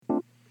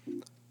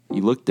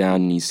you look down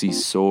and you see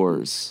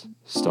sores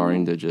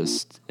starting to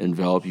just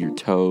envelop your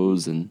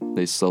toes, and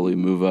they slowly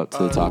move up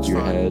to the top of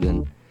your head,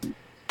 and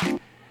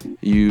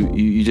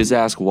you just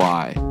ask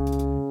why.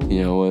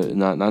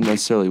 Not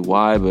necessarily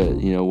why, but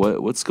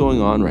what's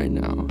going on right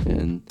now.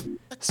 And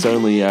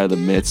suddenly out of the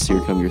midst, here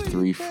come your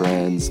three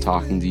friends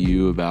talking to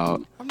you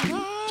about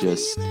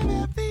just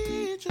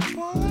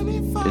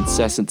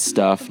incessant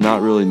stuff,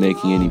 not really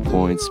making any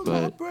points,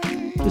 but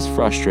just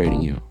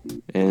frustrating you.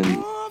 And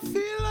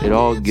it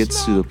all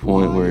gets to the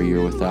point where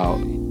you're without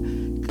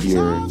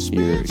your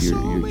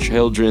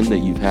children that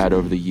you've had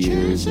over the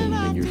years,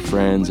 and your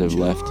friends have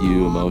left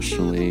you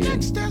emotionally,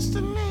 and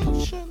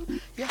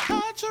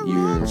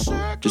you're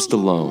just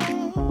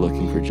alone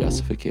looking for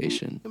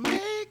justification.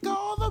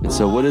 And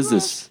so what is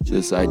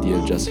this idea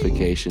of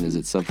justification? Is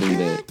it something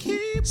that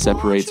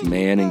separates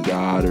man and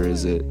God, or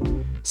is it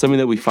something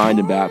that we find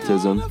in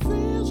baptism?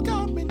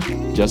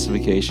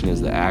 Justification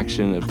is the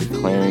action of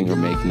declaring or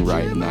making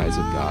right in the eyes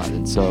of God.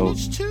 And so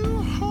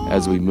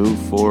as we move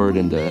forward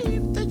into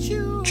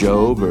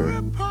Job or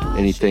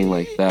anything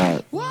like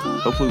that,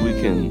 hopefully we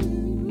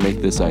can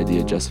make this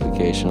idea of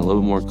justification a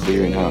little more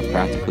clear in how it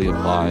practically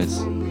applies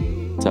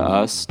to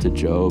us, to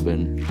Job,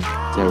 and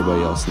to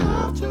everybody else in the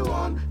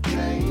world.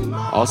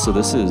 Also,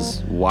 this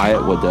is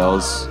Wyatt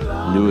Waddell's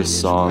newest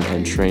song,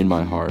 Untrain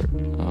My Heart.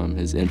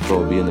 His info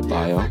will be in the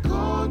bio,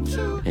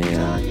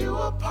 and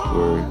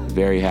we're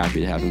very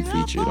happy to have him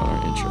featured on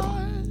our intro.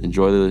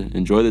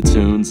 Enjoy the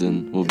tunes,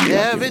 and we'll be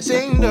back.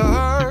 Everything to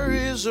her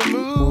is a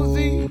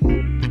movie.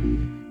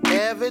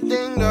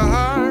 Everything to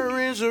her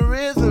is a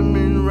rhythm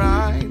and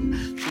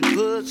rhyme. She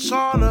puts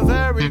on a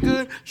very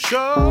good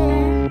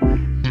show,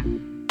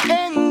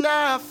 and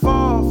I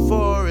fall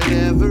for it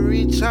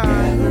every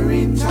time.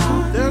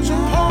 There's a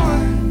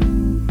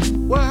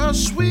point where her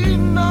sweet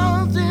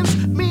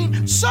nothings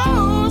mean so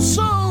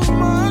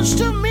much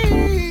to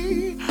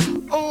me.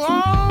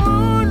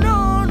 Oh, no.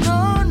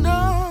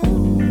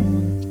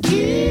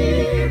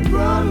 Keep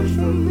running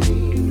from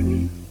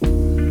me.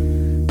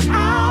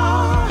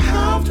 I'll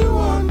have to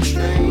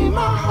untrain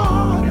my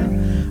heart.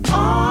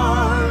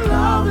 Our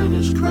loving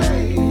is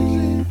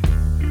crazy.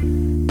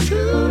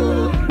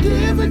 Too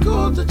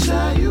difficult to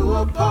tear you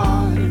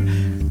apart.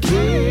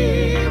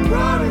 Keep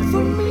running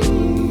from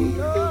me.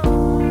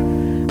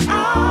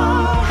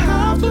 I'll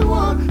have to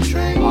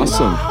untrain my heart.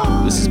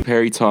 Awesome. This is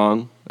Perry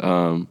Tong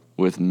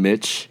with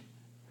Mitch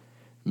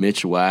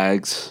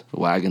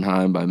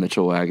Wagenheim by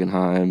Mitchell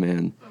Wagenheim,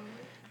 and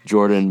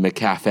Jordan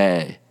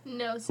McCafe.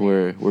 No,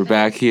 sir. We're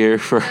back here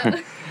for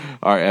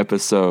our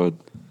episode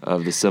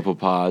of the Simple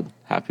Pod.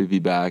 Happy to be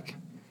back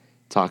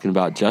talking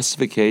about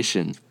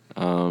justification.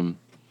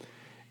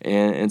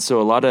 And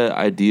so a lot of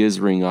ideas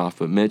ring off,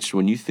 but Mitch,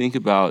 when you think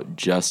about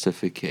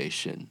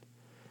justification,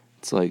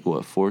 it's like,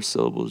 what, 4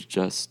 syllables?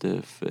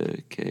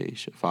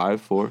 Justification.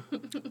 5, 4?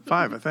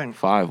 5, I think.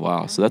 5,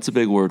 wow. So that's a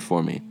big word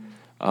for me.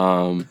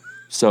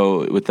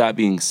 So with that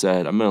being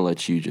said, I'm going to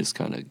let you just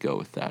kind of go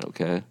with that,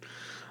 okay?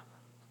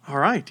 All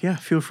right, yeah.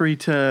 Feel free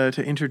to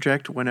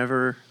interject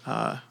whenever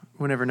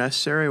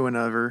necessary,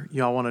 whenever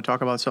y'all want to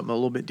talk about something a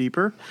little bit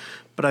deeper.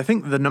 But I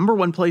think the number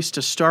one place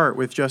to start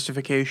with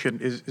justification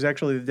is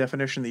actually the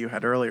definition that you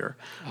had earlier.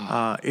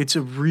 It's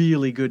a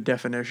really good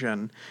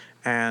definition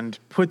and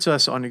puts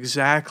us on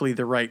exactly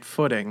the right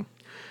footing.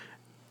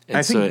 And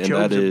I think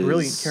Job's a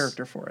brilliant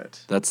character for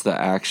it. That's the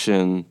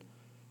action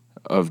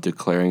of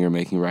declaring or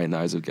making right in the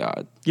eyes of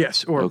God.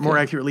 Yes, or more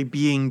accurately,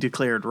 being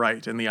declared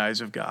right in the eyes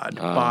of God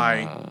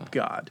by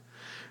God.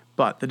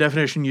 But the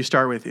definition you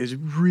start with is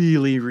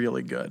really,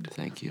 really good.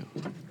 Thank you.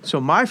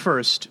 So my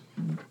first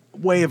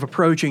way of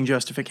approaching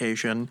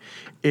justification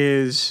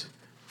is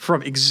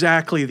from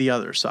exactly the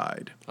other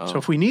side. So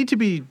if we need to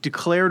be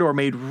declared or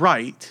made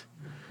right,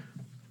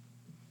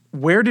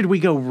 where did we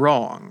go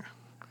wrong?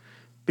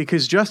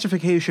 Because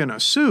justification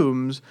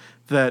assumes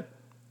that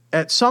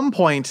at some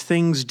point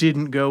things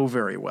didn't go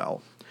very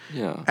well.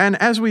 Yeah. And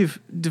as we've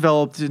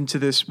developed into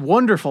this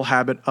wonderful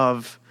habit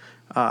of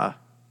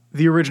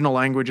the original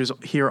languages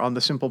here on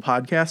the Simple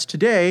Podcast,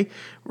 today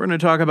we're going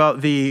to talk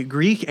about the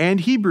Greek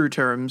and Hebrew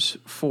terms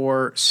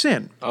for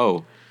sin.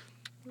 Oh.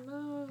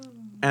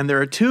 And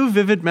there are 2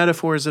 vivid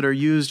metaphors that are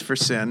used for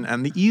sin,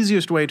 and the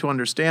easiest way to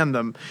understand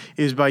them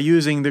is by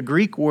using the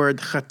Greek word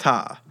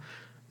chata.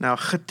 Now,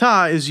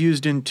 chata is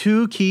used in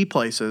 2 key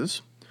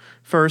places.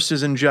 First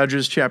is in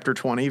Judges chapter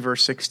 20,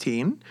 verse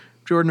 16.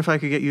 Jordan, if I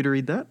could get you to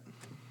read that.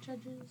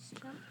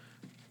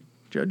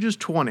 Judges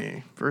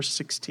 20, verse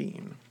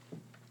 16.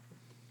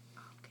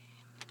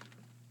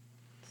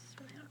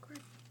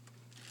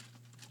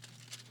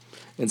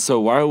 And so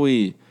why are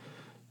we,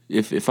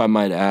 if I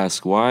might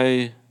ask,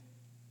 why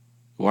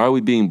are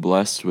we being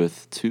blessed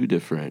with 2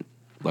 different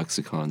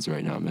lexicons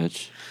right now,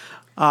 Mitch?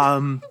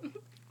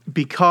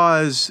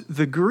 Because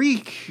the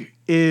Greek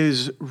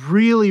is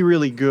really,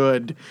 really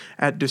good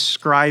at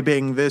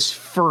describing this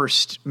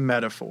first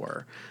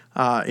metaphor.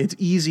 It's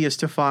easiest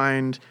to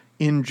find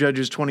in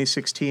Judges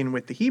 20:16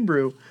 with the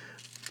Hebrew,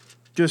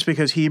 just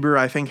because Hebrew,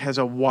 I think, has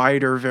a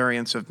wider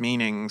variance of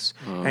meanings,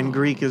 and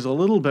Greek is a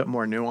little bit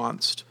more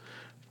nuanced.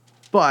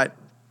 but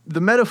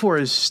the metaphor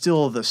is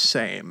still the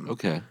same.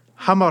 Okay.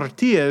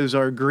 Hamartia is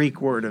our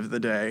Greek word of the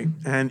day,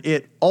 and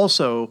it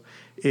also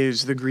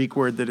is the Greek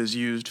word that is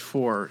used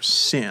for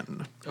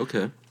sin.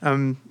 Okay.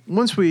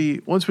 Once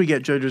we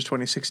get Judges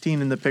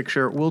 20:16 in the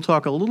picture, we'll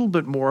talk a little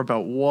bit more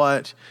about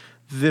what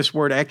this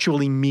word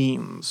actually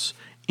means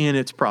in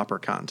its proper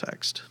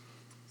context.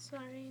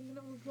 Sorry, I'm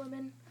an old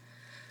woman.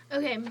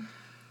 Okay,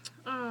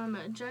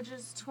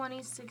 Judges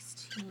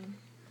 20:16.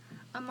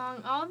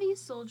 Among all these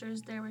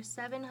soldiers, there were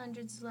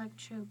 700 select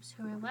troops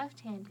who were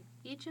left-handed,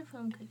 each of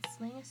whom could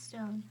sling a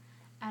stone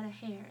at a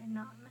hair and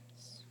not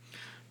miss.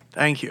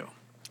 Thank you.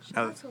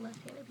 Lots of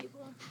left-handed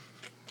people.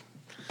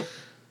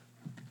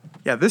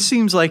 Yeah, this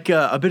seems like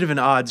a bit of an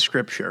odd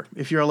scripture.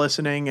 If you're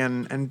listening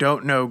and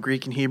don't know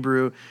Greek and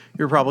Hebrew,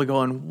 you're probably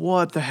going,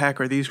 what the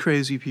heck are these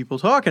crazy people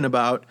talking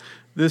about?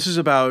 This is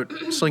about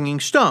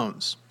slinging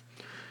stones.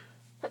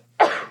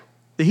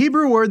 The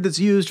Hebrew word that's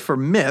used for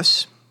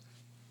miss,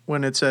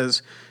 when it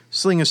says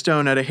sling a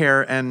stone at a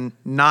hair and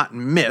not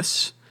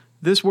miss,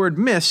 this word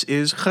miss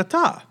is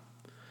chata.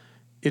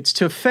 It's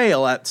to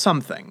fail at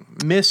something,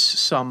 miss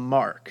some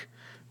mark,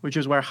 which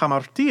is where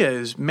hamartia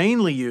is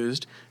mainly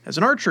used as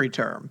an archery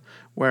term,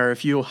 where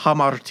if you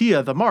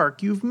hamartia the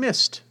mark, you've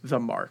missed the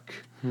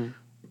mark.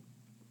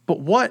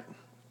 But what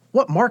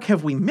mark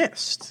have we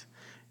missed?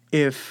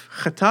 If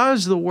chata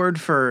is the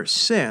word for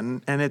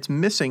sin and it's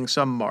missing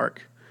some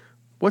mark,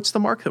 what's the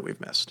mark that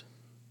we've missed?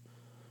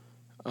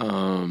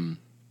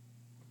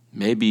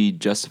 Maybe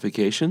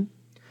justification?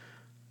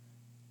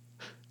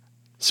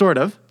 Sort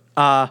of.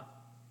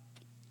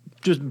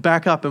 Just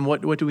back up, and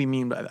what do we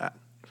mean by that?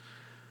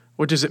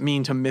 What does it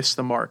mean to miss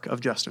the mark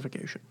of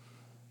justification?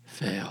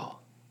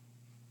 Fail.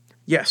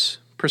 Yes,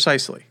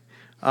 precisely.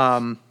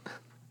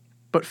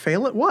 But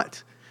fail at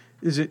what?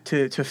 Is it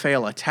to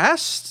fail a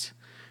test?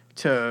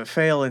 To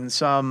fail in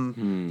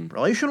some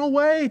relational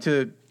way?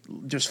 To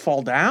just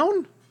fall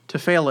down? To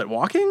fail at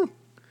walking?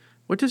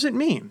 What does it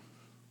mean?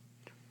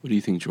 What do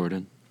you think,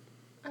 Jordan?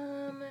 I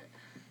don't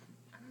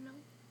know.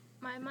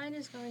 My mind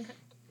is going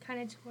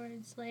kind of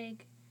towards,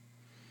 like,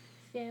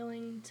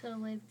 failing to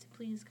live to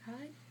please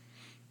God.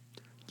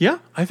 Yeah,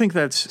 I think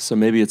that's So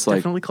maybe it's like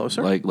definitely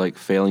closer. like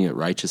failing at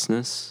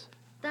righteousness.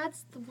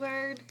 That's the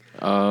word.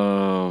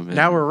 Oh, man.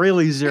 Now we're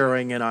really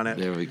zeroing in on it.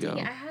 There we go.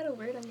 Yeah, I had a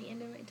word on the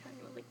end of my tongue.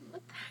 I was like,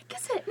 what the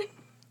heck is it?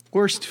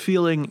 Worst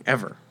feeling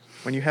ever,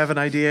 when you have an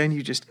idea and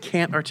you just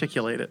can't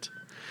articulate it.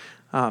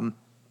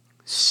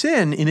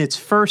 Sin, in its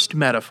first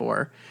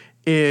metaphor,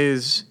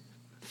 is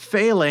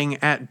failing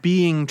at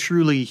being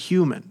truly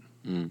human.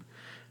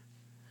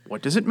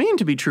 What does it mean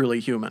to be truly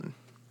human?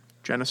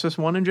 Genesis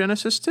 1 and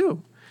Genesis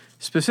 2.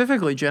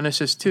 Specifically,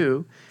 Genesis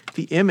 2,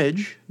 the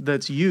image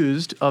that's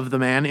used of the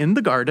man in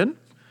the garden,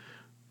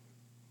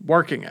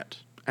 working it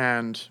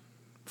and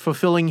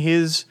fulfilling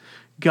his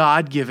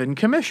God-given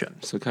commission.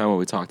 So kind of what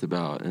we talked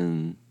about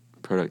in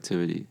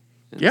productivity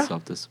and Yeah.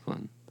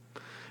 self-discipline.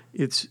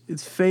 It's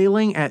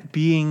failing at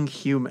being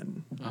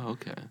human. Oh,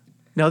 okay.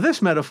 Now,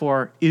 this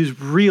metaphor is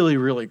really,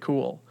 really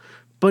cool,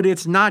 but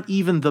it's not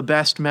even the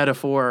best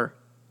metaphor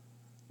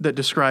that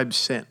describes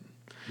sin,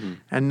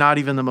 and not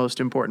even the most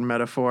important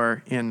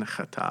metaphor in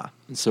chata.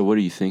 So what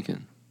are you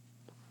thinking?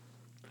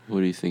 What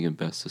are you thinking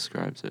best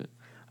describes it?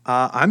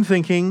 I'm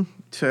thinking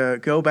to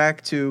go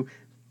back to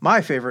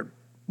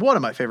one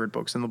of my favorite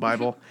books in the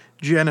Bible,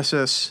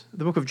 Genesis,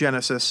 the book of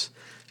Genesis,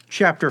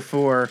 chapter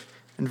 4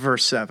 and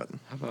verse 7.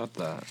 How about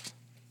that?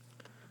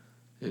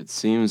 It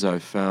seems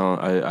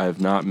I've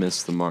not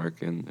missed the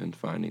mark in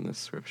finding this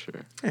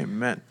scripture.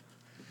 Amen.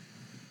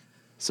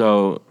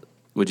 So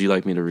would you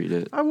like me to read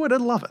it? I would.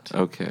 I'd love it.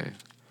 Okay.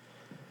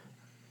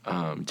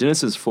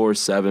 Genesis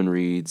 4:7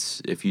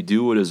 reads, "If you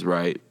do what is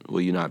right,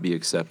 will you not be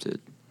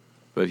accepted?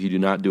 But if you do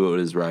not do what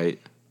is right,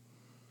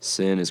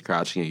 sin is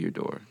crouching at your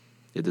door.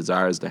 It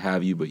desires to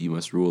have you, but you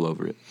must rule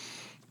over it."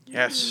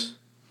 Yes.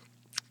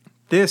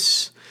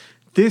 This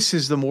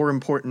is the more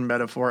important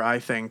metaphor, I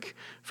think,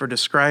 for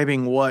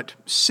describing what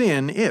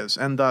sin is,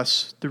 and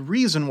thus the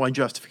reason why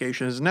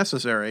justification is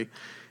necessary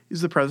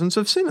is the presence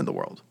of sin in the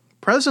world.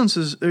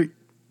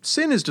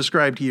 Sin is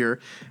described here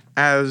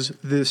as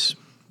this,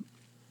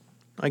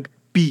 like,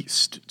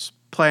 beast. It's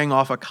playing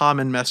off a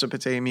common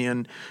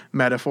Mesopotamian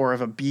metaphor of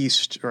a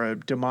beast or a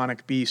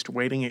demonic beast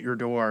waiting at your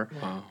door,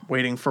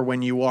 waiting for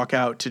when you walk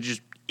out to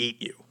just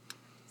eat you.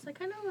 It's like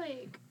kind of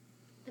like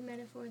the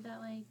metaphor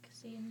that, like,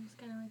 Satan's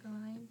kind of like a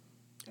lion.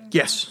 Or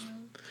Yes. a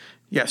lion.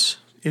 Yes,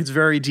 it's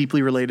very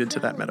deeply related to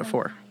that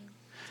metaphor.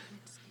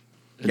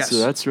 And Yes. so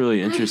that's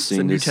really It's interesting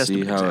a New to see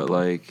Testament how example.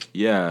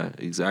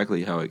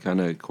 exactly how it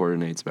kind of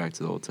coordinates back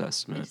to the Old It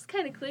Testament. just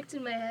kind of clicked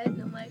in my head,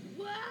 and I'm like,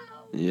 wow.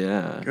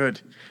 Yeah. Good.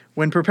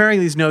 When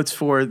preparing these notes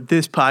for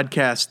this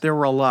podcast, there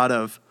were a lot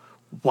of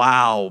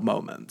wow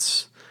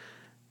moments.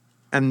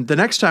 And the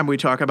next time we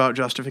talk about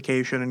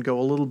justification and go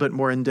a little bit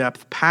more in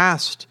depth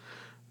past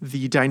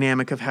the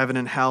dynamic of heaven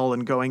and hell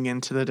and going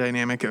into the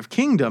dynamic of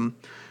kingdom,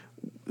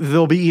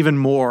 there'll be even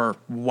more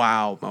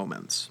wow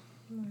moments.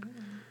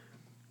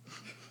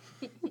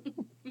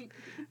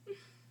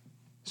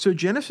 So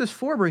Genesis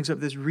 4 brings up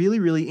this really,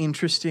 really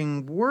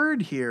interesting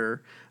word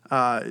here,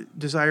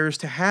 desires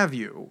to have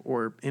you,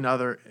 or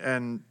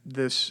and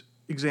this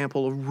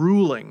example of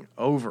ruling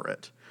over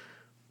it.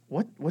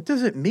 What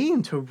does it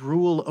mean to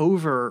rule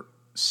over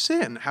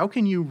sin? How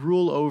can you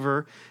rule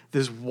over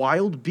this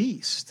wild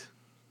beast?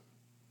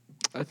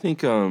 I think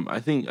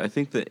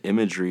the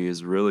imagery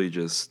is really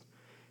just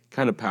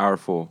kind of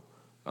powerful.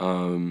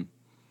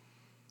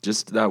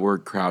 Just that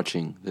word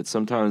crouching, that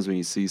sometimes when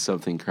you see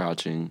something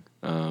crouching,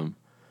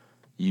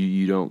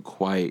 you don't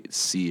quite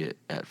see it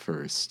at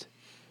first.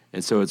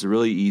 And so it's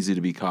really easy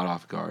to be caught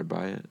off guard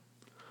by it.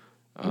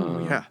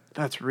 Yeah,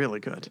 that's really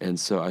good. And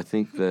so I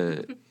think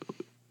that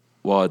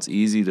while it's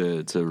easy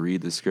to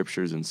read the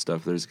scriptures and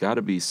stuff, there's got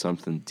to be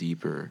something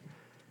deeper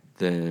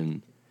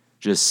than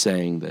just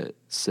saying that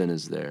sin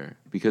is there.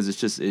 Because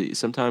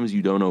sometimes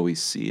you don't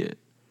always see it.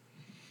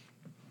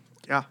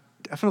 Yeah,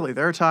 definitely.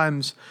 There are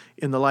times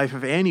in the life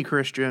of any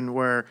Christian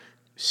where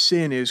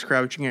sin is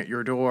crouching at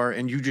your door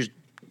and you just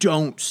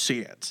don't see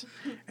it.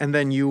 And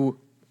then you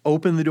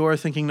open the door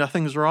thinking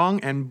nothing's wrong,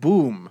 and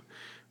boom,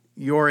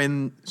 you're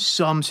in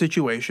some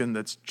situation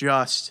that's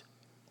just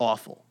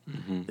awful.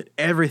 Mm-hmm. That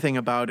everything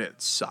about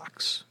it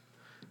sucks.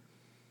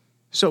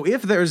 So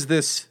if there's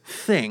this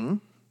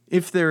thing,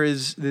 if there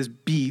is this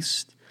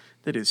beast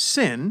that is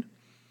sin,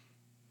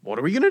 what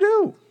are we going to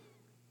do?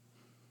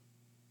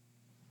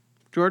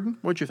 Jordan,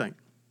 what you think?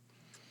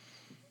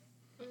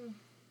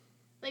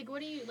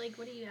 What are you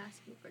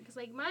asking for? Because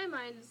my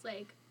mind is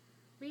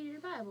read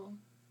your Bible,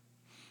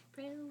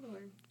 pray to the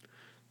Lord.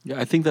 Yeah,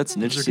 I think that's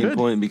an interesting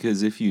point,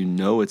 because if you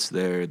know it's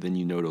there, then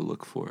you know to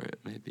look for it,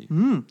 maybe.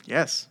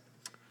 Yes.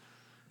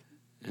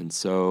 And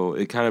so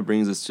it kind of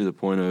brings us to the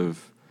point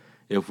of,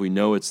 if we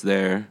know it's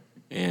there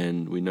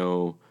and we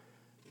know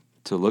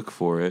to look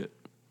for it,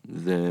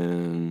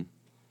 then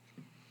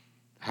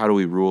how do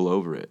we rule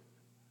over it?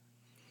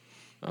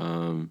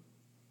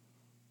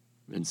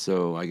 And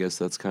so I guess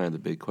that's kind of the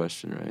big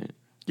question, right?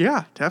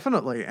 Yeah,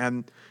 definitely.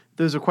 And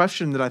there's a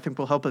question that I think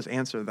will help us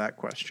answer that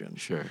question.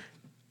 Sure.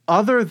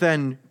 Other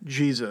than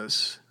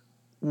Jesus,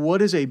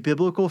 what is a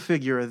biblical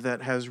figure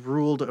that has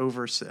ruled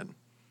over sin?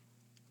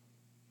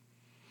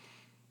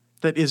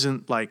 That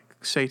isn't like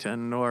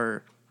Satan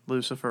or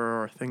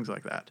Lucifer or things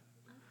like that.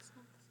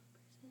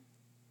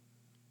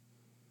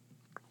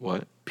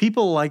 What?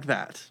 People like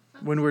that.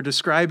 When we're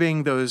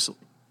describing those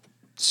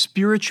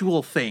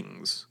spiritual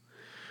things,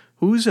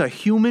 who's a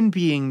human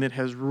being that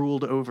has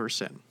ruled over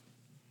sin?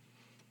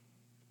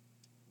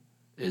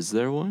 Is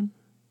there one?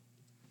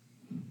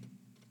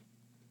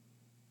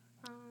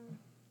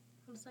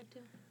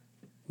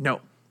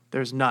 No,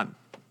 there's none.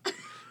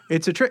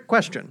 It's a trick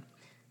question.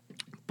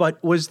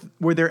 But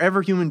were there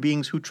ever human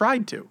beings who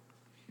tried to?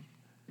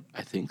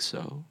 I think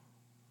so.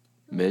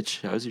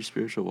 Mitch, how's your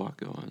spiritual walk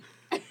going?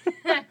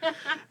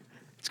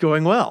 It's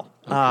going well.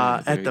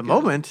 Okay, at the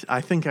moment, I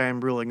think I am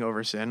ruling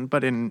over sin,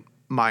 but in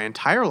my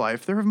entire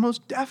life, there have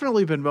most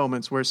definitely been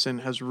moments where sin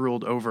has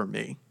ruled over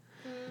me.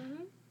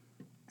 Mm-hmm.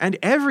 And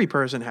every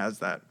person has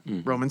that.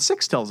 Mm-hmm. Romans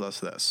 6 tells us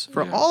this.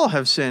 For all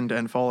have sinned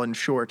and fallen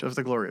short of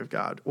the glory of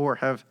God, or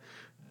have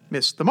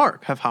missed the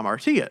mark, have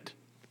hamartiat,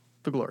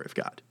 the glory of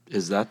God.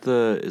 Is that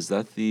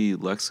the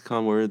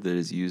lexicon word that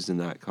is used in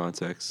that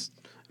context?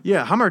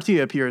 Yeah,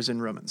 hamartia appears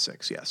in Romans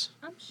 6, yes.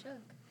 I'm shook.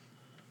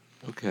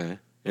 Okay.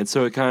 And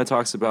so it kind of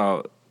talks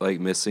about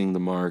missing the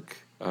mark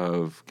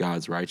of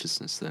God's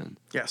righteousness then.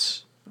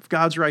 Yes. Of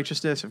God's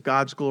righteousness, of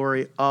God's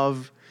glory,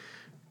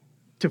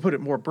 to put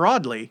it more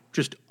broadly,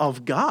 just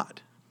of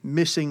God,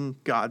 missing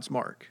God's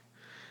mark.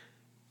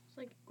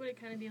 Would it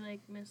kind of be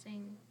like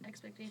missing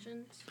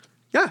expectations?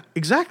 Yeah,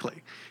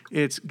 exactly.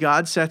 It's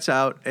God sets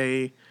out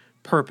a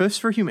purpose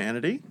for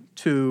humanity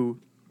to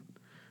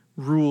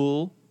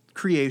rule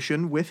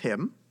creation with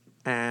him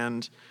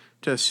and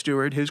to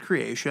steward his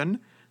creation,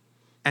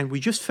 and we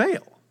just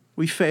fail.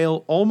 We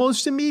fail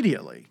almost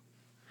immediately.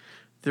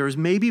 There's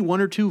maybe one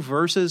or two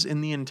verses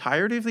in the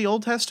entirety of the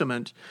Old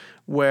Testament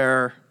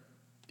where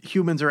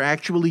humans are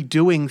actually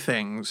doing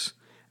things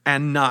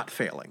and not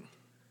failing.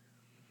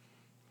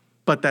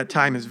 But that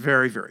time is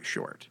very, very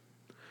short.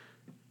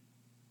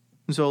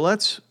 So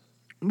let's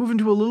move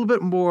into a little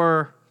bit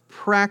more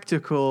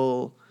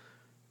practical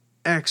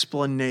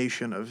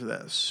explanation of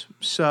this.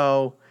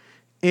 So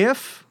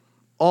if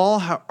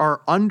all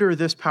are under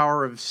this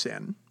power of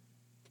sin,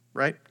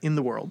 right, in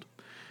the world,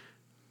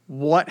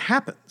 what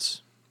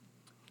happens?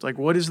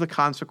 What is the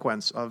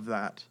consequence of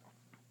that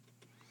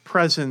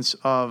presence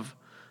of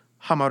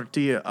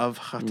hamartia, of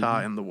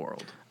chata in the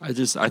world? I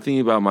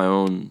think about my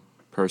own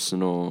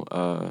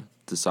personal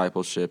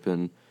discipleship,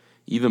 and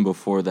even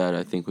before that,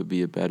 I think would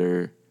be a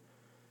better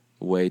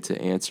way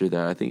to answer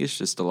that. I think it's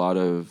just a lot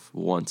of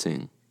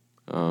wanting,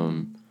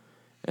 and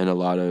a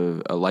lot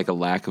of a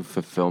lack of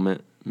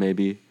fulfillment,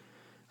 maybe.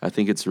 I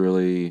think it's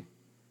really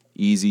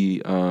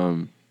easy,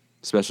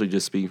 especially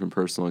just speaking from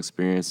personal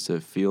experience, to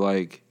feel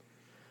like,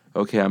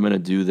 okay, I'm going to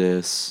do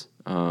this.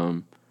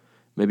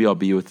 Maybe I'll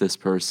be with this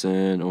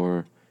person,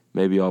 or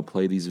maybe I'll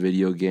play these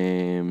video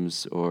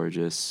games, or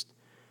just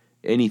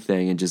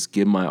anything and just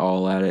give my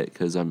all at it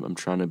because I'm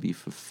trying to be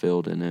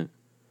fulfilled in it.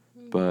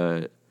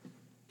 But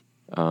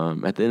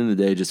at the end of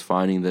the day, just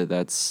finding that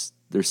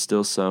there's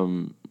still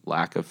some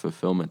lack of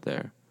fulfillment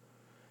there.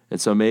 And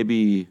so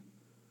maybe,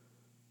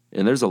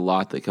 and there's a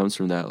lot that comes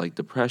from that, like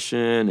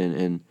depression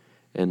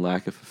and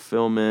lack of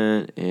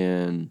fulfillment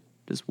and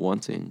just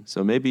wanting.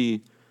 So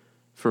maybe,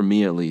 for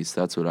me at least,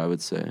 that's what I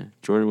would say.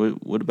 Jordan,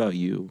 what about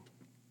you?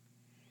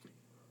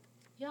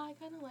 Yeah, I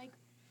kind of like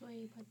the way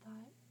you put that.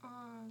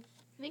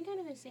 I think kind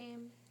of the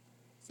same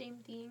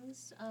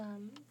things.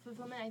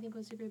 Fulfillment, I think,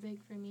 was super big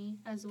for me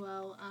as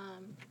well.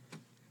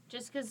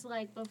 Just because,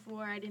 like,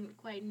 before I didn't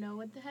quite know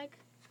what the heck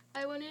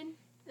I wanted,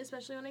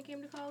 especially when I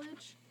came to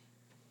college.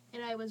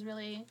 And I was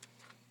really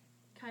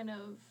kind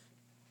of,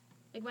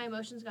 like, my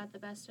emotions got the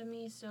best of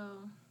me. So,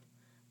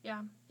 yeah,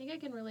 I think I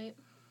can relate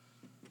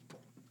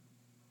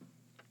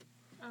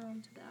to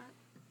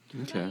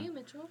that. Okay. What about you,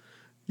 Mitchell?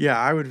 Yeah,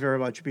 I would very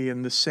much be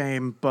in the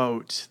same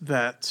boat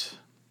that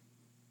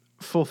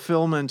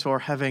fulfillment or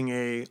having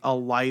a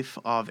life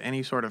of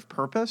any sort of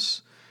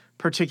purpose,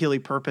 particularly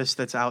purpose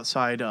that's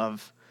outside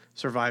of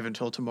survive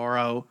until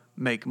tomorrow,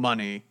 make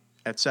money,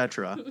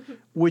 etc.,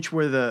 which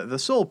were the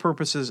sole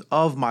purposes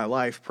of my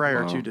life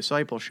prior to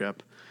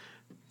discipleship,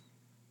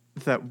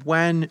 that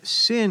when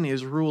sin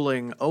is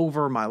ruling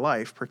over my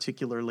life,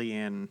 particularly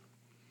in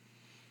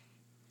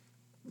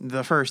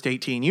the first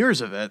 18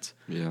 years of it,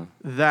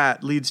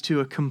 that leads to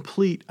a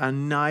complete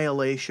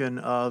annihilation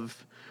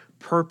of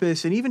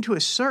purpose and even to a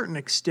certain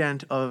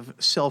extent of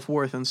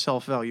self-worth and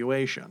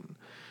self-valuation.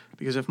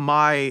 Because if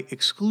my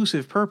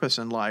exclusive purpose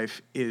in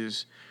life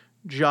is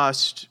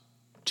just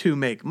to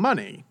make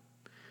money,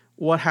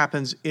 what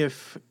happens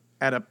if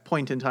at a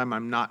point in time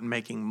I'm not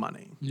making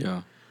money?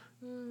 Yeah.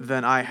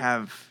 Then I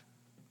have,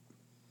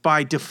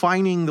 by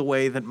defining the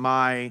way that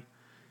my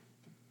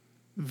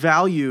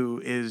value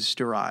is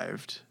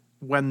derived,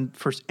 when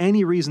for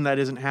any reason that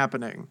isn't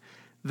happening,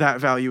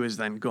 that value is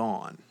then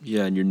gone.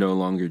 Yeah, and you're no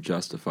longer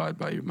justified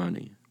by your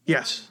money.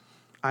 Yes.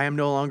 I am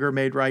no longer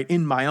made right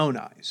in my own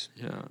eyes.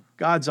 Yeah.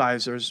 God's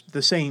eyes are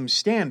the same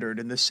standard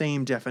and the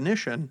same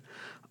definition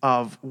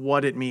of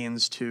what it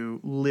means to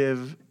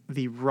live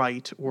the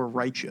right or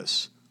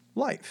righteous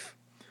life.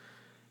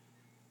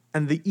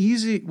 And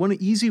one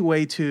easy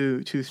way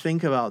to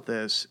think about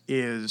this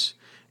is,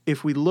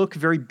 if we look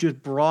very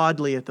just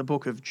broadly at the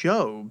book of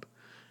Job,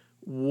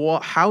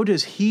 how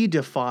does he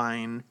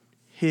define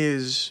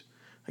his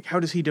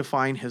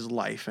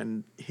life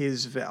and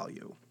his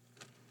value?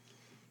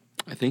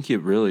 I think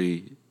it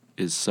really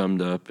is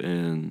summed up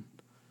in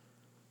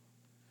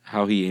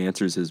how he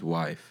answers his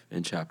wife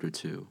in chapter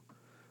 2.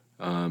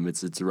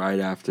 It's right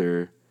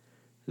after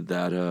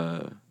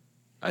that.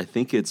 I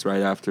think it's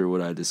right after what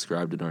I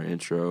described in our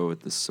intro with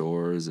the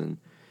sores and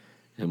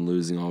him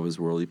losing all of his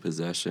worldly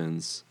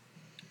possessions.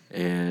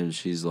 And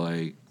she's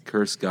like,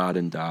 curse God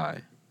and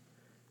die.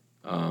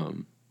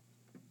 And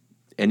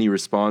he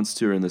responds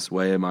to her in this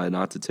way, am I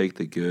not to take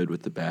the good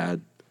with the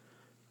bad?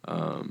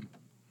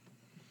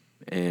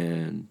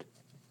 And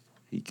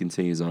he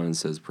continues on and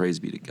says, praise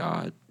be to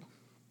God.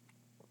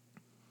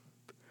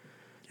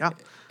 Yeah.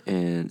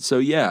 And so,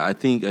 yeah, I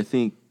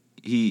think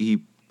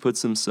he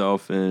puts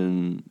himself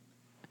in,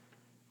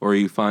 or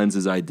he finds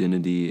his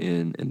identity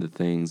in the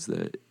things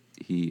that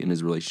in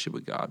his relationship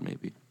with God,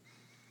 maybe.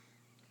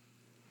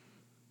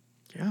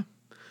 Yeah.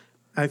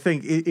 I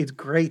think it's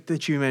great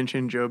that you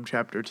mentioned Job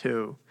chapter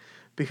 2,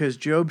 because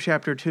Job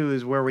chapter 2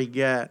 is where we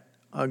get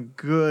a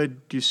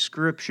good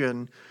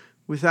description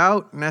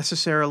without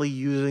necessarily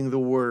using the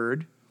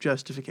word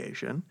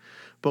justification,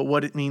 but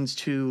what it means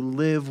to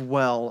live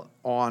well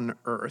on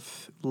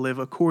earth, live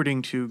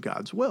according to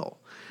God's will.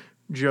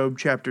 Job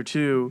chapter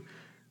 2,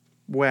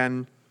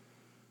 when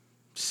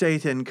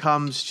Satan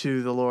comes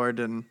to the Lord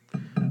and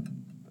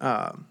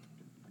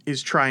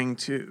is trying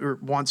to, or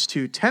wants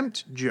to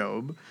tempt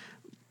Job,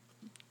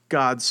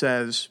 God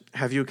says,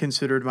 have you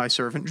considered my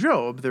servant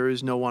Job? There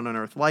is no one on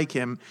earth like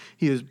him.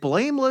 He is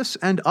blameless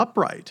and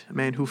upright, a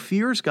man who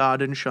fears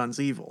God and shuns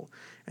evil.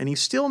 And he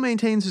still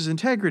maintains his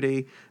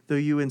integrity, though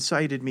you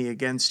incited me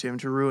against him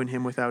to ruin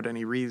him without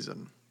any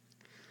reason.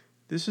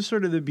 This is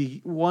sort of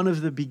one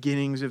of the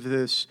beginnings of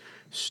this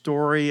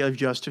story of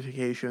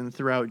justification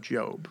throughout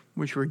Job,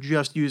 which we're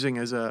just using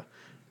as a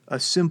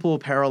simple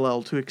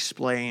parallel to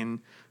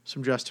explain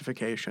some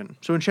justification.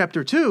 So in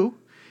chapter 2,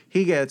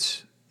 he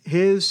gets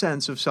his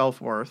sense of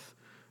self-worth,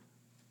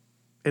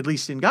 at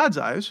least in God's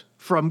eyes,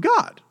 from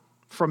God,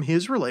 from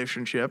his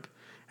relationship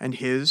and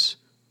his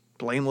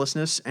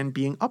blamelessness and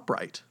being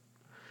upright.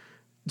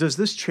 Does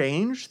this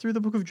change through the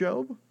book of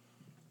Job?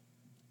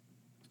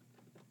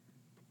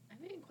 I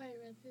haven't quite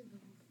read through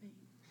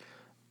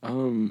the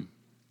whole thing.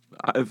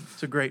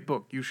 It's a great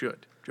book. You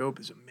should. Job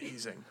is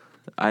amazing.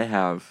 I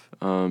have,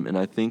 and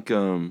I think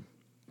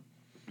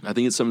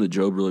it's something that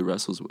Job really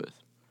wrestles with.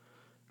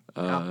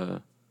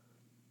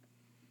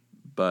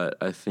 But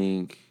I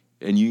think,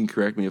 and you can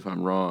correct me if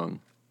I'm wrong,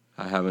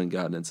 I haven't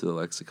gotten into the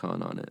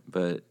lexicon on it,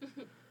 but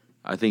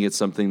I think it's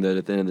something that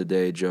at the end of the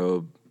day,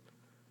 Job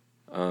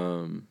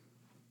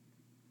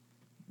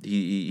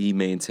he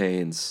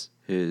maintains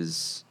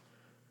his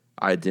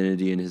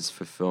identity and his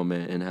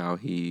fulfillment and how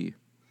he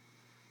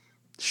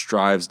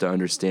strives to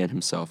understand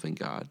himself and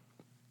God.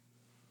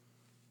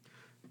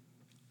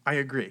 I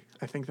agree.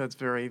 I think that's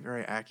very,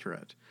 very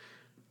accurate.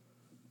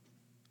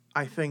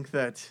 I think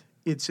that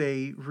it's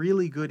a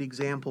really good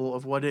example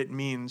of what it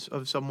means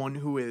of someone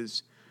who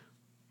is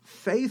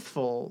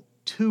faithful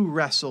to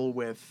wrestle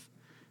with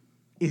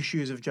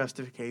issues of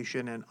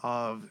justification and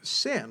of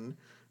sin,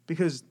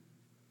 because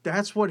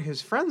that's what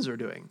his friends are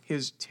doing.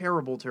 His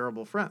terrible,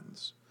 terrible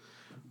friends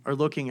are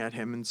looking at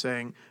him and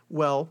saying,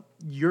 well,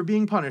 you're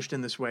being punished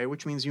in this way,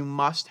 which means you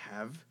must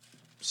have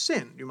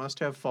sinned. You must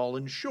have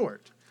fallen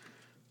short.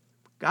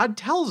 God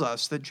tells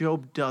us that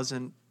Job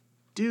doesn't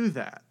do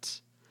that.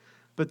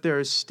 But there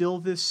is still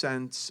this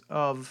sense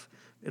of,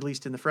 at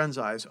least in the friend's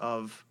eyes,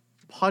 of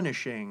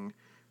punishing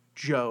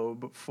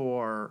Job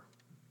for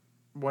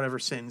whatever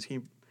sins he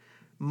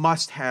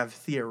must have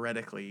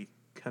theoretically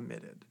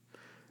committed.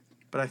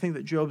 But I think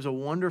that Job's a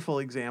wonderful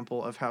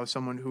example of how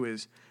someone who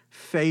is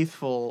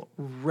faithful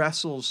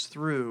wrestles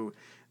through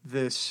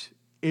this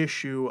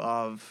issue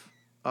of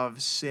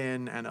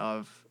sin and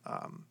of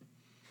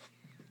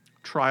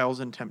trials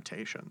and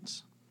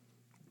temptations.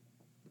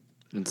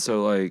 And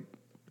so, like,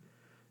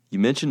 you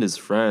mentioned his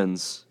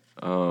friends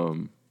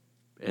and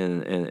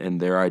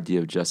their idea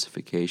of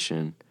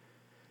justification.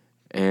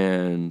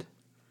 And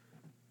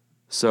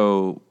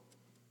so,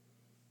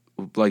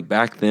 like,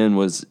 back then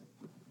was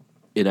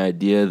an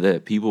idea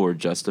that people were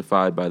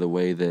justified by the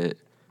way that,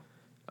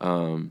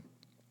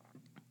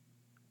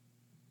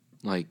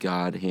 like,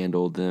 God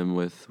handled them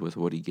with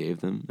what he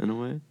gave them, in a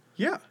way?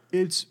 Yeah,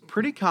 it's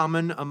pretty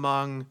common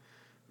among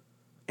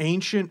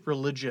ancient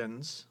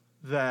religions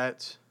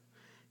that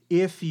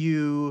if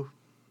you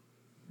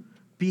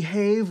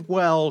behave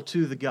well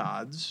to the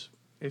gods,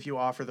 if you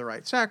offer the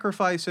right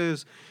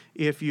sacrifices,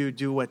 if you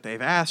do what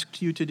they've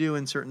asked you to do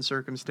in certain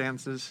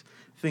circumstances,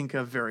 think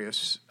of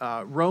various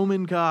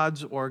Roman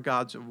gods or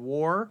gods of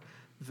war,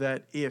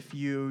 that if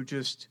you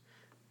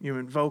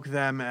invoke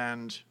them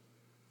and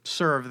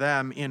serve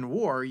them in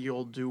war,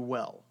 you'll do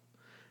well.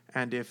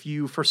 And if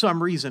you, for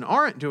some reason,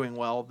 aren't doing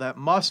well, that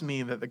must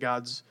mean that the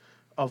gods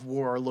of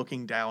war are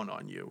looking down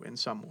on you in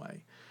some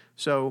way.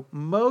 So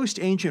most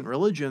ancient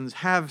religions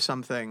have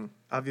something,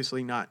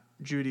 obviously not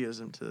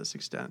Judaism to this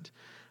extent,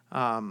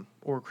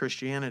 or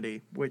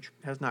Christianity, which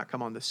has not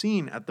come on the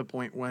scene at the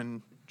point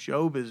when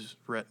Job is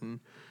written,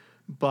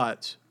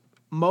 but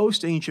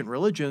most ancient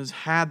religions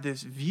had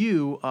this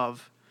view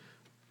of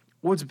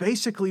what's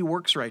basically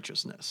works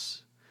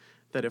righteousness.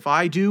 That if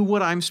I do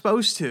what I'm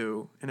supposed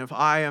to, and if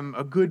I am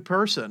a good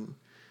person,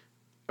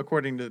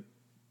 according to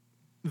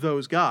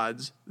those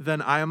gods,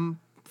 then I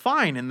am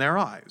fine in their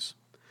eyes.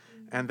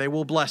 And they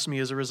will bless me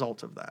as a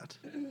result of that.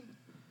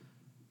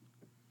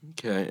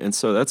 Okay, and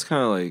so that's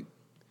kind of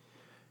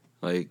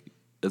like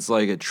it's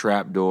like a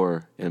trap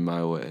door in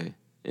my way,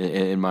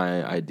 in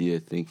my idea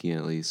of thinking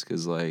at least,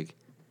 because like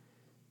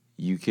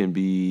you can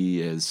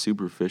be as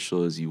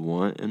superficial as you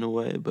want in a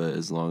way, but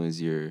as long as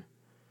you're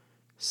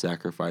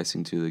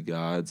sacrificing to the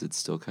gods, it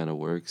still kind of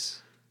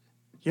works.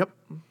 Yep.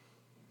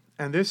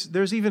 And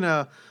there's even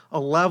a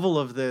level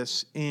of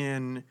this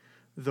in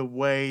the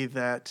way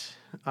that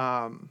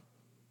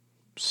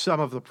some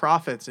of the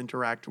prophets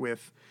interact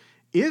with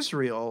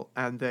Israel,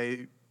 and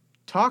they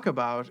talk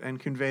about and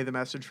convey the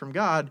message from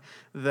God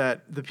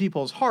that the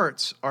people's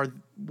hearts are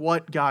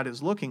what God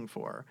is looking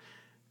for.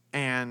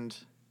 And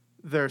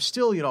they're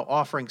still,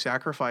 offering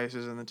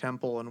sacrifices in the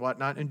temple and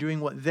whatnot and doing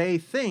what they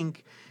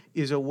think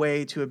is a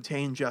way to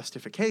obtain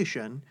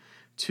justification,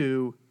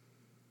 to,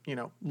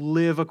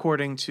 live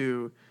according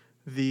to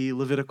the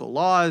Levitical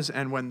laws,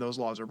 and when those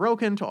laws are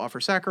broken, to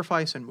offer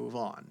sacrifice and move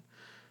on.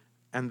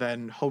 And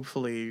then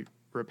hopefully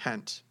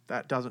repent.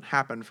 That doesn't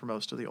happen for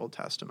most of the Old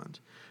Testament.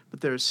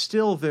 But there's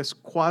still this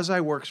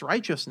quasi-works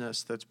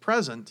righteousness that's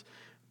present.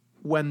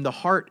 When the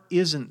heart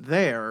isn't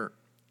there,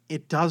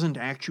 it doesn't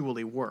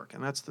actually work.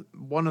 And that's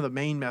one of the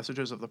main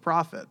messages of the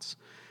prophets,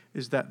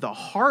 is that the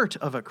heart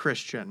of a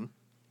Christian,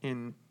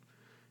 when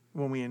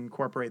we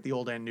incorporate the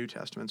Old and New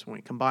Testaments, when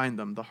we combine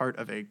them, the heart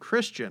of a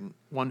Christian,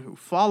 one who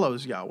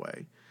follows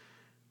Yahweh,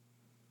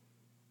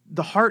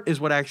 the heart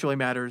is what actually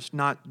matters,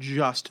 not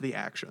just the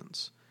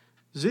actions.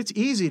 Because it's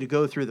easy to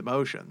go through the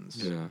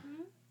motions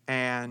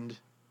and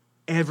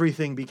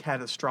everything be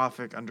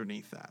catastrophic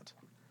underneath that.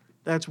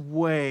 That's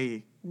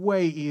way,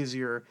 way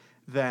easier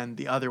than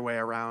the other way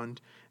around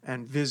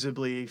and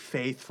visibly,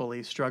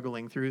 faithfully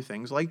struggling through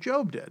things like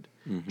Job did.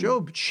 Mm-hmm.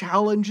 Job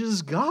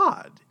challenges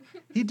God.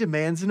 He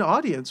demands an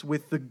audience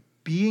with the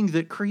being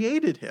that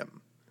created him.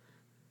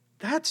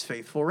 That's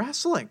faithful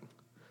wrestling.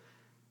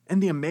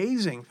 And the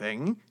amazing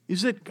thing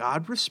is that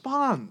God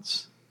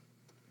responds.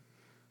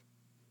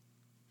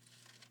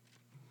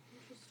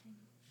 Interesting.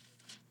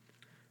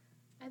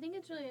 I think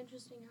it's really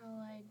interesting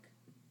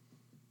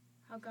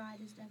how God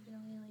is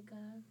definitely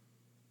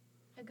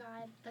a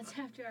God that's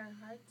after our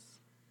hearts,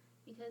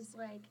 because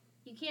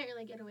you can't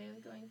really get away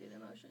with going through the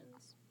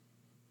motions.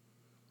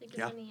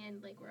 Because in the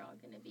end, we're all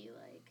going to be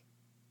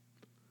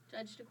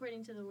judged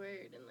according to the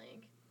word, and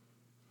like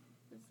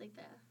it's like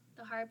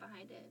the heart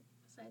behind it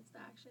besides the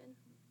action.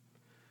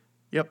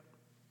 Yep.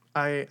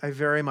 I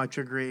very much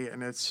agree,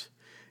 and it's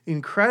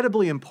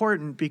incredibly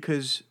important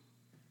because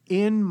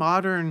in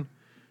modern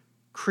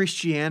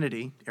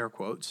Christianity, air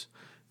quotes,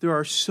 there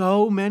are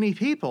so many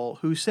people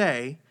who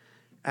say,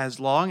 as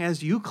long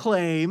as you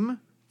claim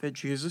that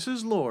Jesus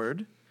is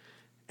Lord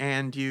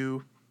and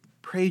you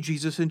pray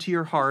Jesus into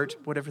your heart,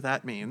 whatever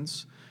that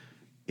means,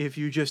 if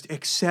you just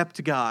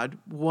accept God,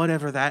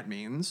 whatever that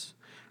means,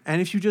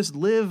 and if you just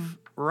live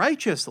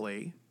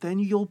righteously, then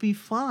you'll be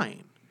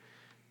fine.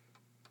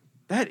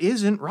 That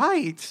isn't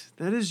right.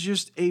 That is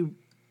just a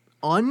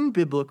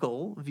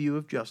unbiblical view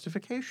of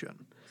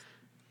justification.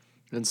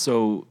 And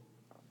so,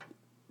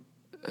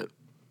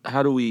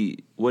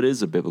 what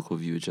is a biblical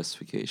view of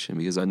justification?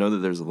 Because I know that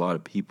there's a lot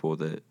of people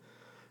that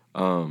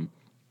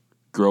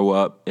grow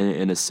up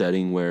in a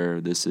setting where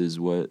this is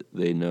what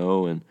they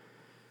know. And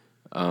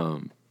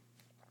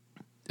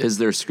is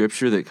there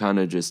scripture that kind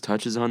of just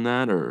touches on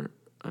that? Or,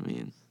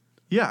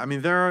 Yeah,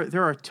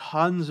 there are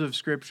tons of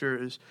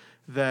scriptures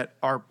that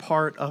are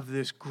part of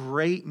this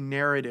great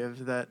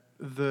narrative that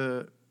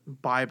the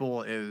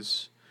Bible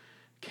is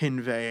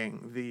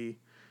conveying.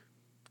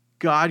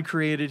 God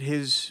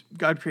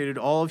created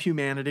all of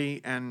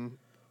humanity and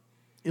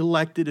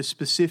elected a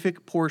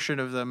specific portion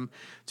of them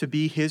to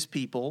be his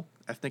people,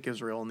 ethnic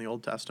Israel in the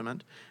Old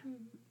Testament.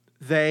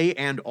 They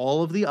and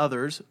all of the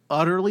others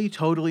utterly,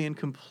 totally, and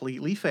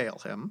completely fail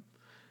him.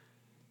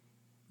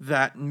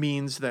 That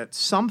means that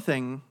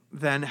something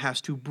then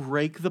has to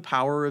break the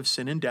power of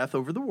sin and death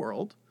over the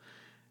world.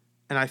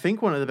 And I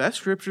think one of the best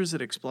scriptures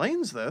that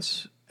explains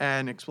this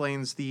and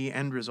explains the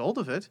end result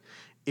of it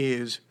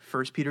is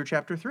 1 Peter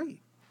chapter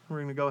 3. We're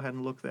going to go ahead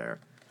and look there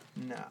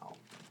now.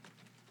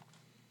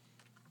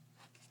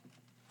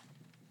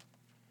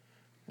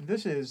 And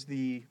this is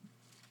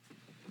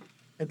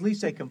at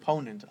least a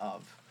component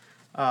of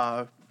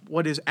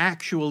what is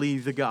actually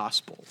the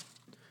gospel.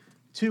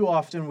 Too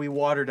often we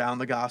water down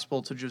the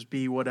gospel to just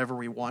be whatever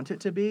we want it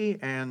to be,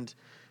 and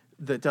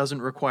that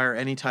doesn't require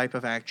any type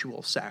of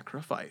actual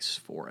sacrifice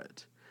for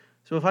it.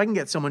 So if I can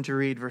get someone to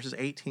read verses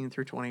 18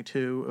 through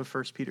 22 of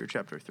 1 Peter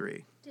chapter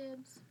 3.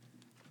 Dibs.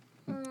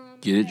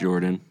 Get it,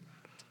 Jordan.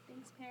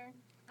 Thanks, Pear.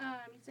 You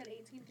said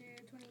 18 through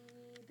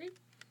 23?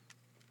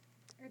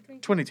 Or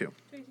 22.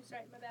 22,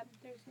 sorry, my bad.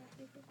 There's no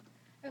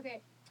 23.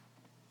 Okay.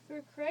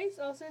 For Christ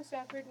also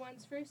suffered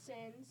once for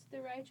sins, the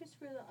righteous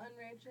for the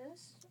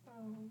unrighteous,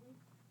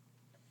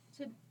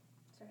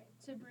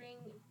 to bring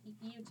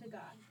you to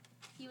God.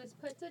 He was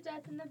put to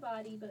death in the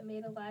body, but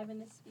made alive in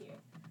the spirit.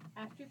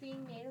 After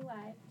being made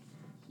alive,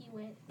 he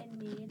went and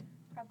made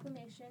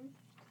proclamation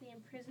to the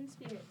imprisoned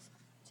spirits,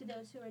 to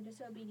those who were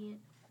disobedient,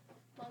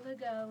 long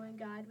ago when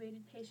God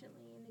waited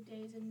patiently in the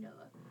days of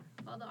Noah,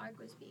 while the ark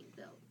was being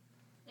built.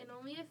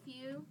 Only a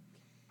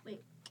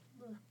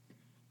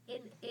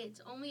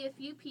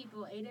few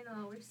people, 8 in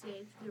all, were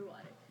saved through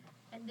water.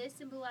 And this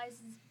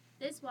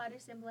water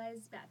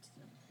symbolizes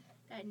baptism,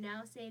 that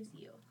now saves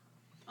you.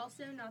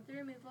 Also, not the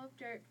removal of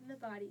dirt from the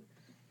body,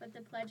 but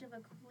the pledge of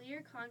a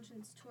clear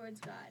conscience towards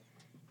God.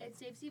 It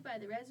saves you by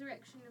the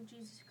resurrection of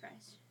Jesus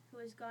Christ, who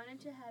has gone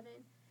into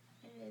heaven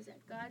and is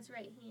at God's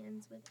right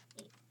hands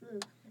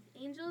with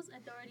angels,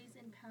 authorities,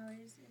 and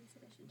powers in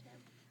submission to him.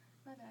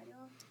 My bad,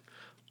 y'all.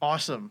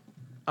 Awesome.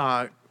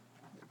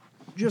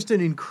 Just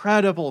an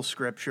incredible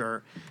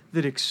scripture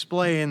that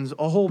explains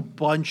a whole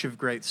bunch of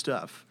great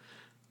stuff.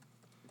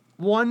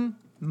 One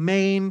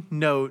main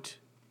note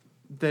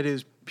that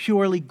is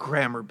purely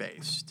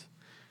grammar-based.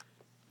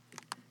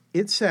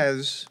 It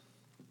says,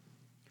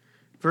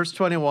 verse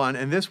 21,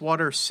 and this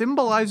water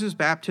symbolizes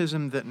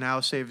baptism that now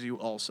saves you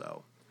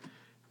also.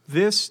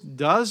 This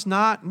does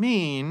not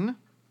mean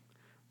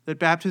that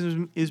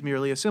baptism is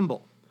merely a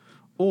symbol,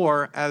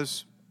 or,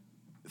 as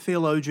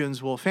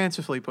theologians will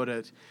fancifully put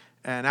it,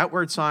 an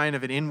outward sign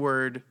of an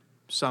inward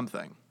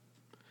something.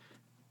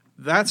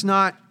 That's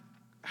not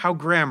how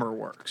grammar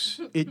works.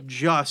 It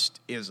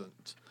just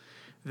isn't.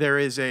 There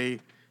is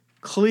a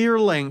clear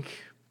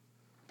link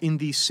in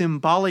the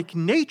symbolic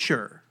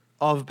nature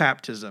of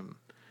baptism,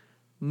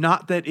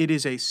 not that it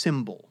is a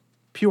symbol,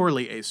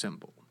 purely a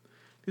symbol.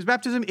 Because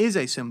baptism is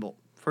a symbol.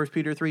 1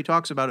 Peter 3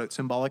 talks about its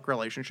symbolic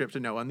relationship to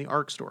Noah and the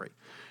ark story.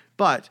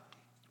 But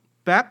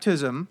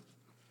baptism,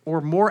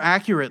 or more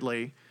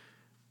accurately,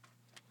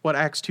 what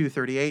Acts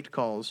 2:38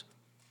 calls,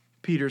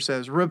 Peter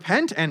says,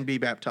 repent and be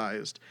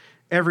baptized,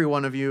 every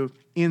one of you,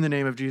 in the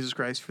name of Jesus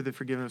Christ for the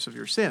forgiveness of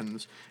your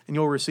sins, and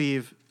you'll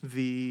receive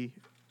the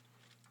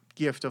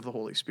gift of the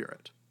Holy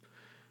Spirit.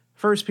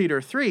 1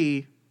 Peter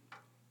 3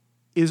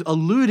 is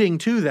alluding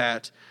to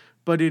that,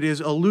 but it is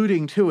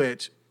alluding to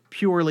it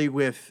purely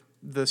with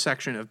the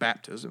section of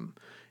baptism.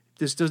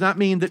 This does not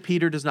mean that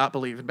Peter does not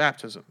believe in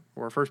baptism,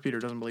 or 1 Peter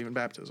doesn't believe in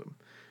baptism.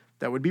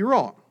 That would be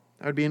wrong.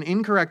 That would be an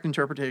incorrect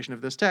interpretation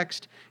of this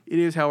text. It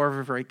is,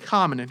 however, a very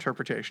common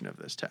interpretation of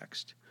this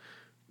text.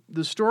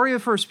 The story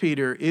of 1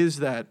 Peter is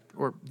that,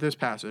 or this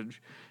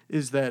passage,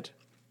 is that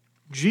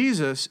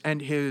Jesus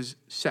and his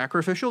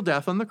sacrificial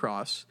death on the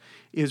cross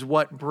is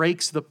what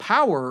breaks the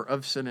power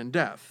of sin and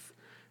death.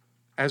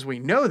 As we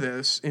know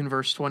this in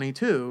verse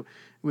 22,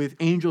 with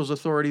angels,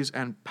 authorities,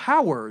 and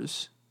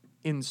powers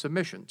in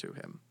submission to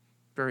him.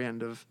 Very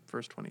end of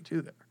verse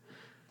 22 there.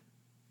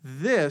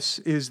 This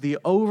is the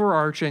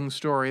overarching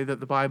story that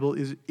the Bible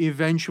is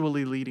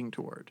eventually leading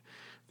toward.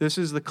 This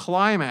is the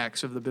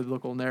climax of the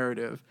biblical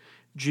narrative,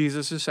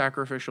 Jesus'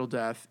 sacrificial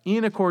death,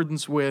 in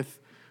accordance with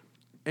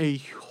a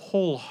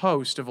whole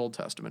host of Old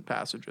Testament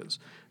passages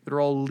that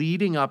are all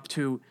leading up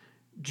to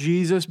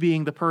Jesus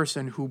being the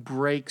person who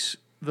breaks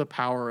the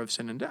power of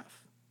sin and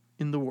death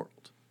in the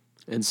world.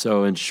 And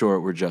so, in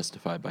short, we're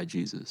justified by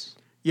Jesus.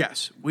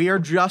 Yes,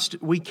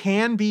 we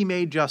can be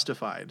made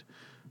justified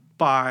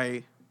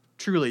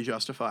truly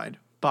justified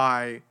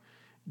by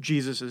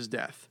Jesus'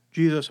 death.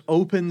 Jesus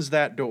opens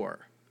that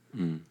door.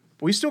 But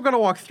we still got to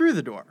walk through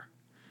the door.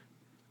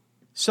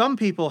 Some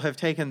people have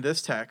taken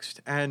this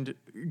text and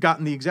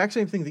gotten the exact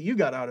same thing that you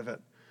got out of it,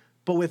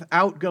 but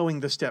without going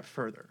the step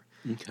further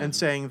and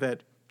saying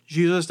that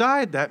Jesus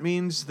died, that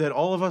means that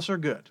all of us are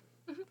good,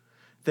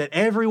 that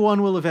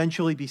everyone will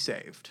eventually be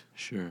saved.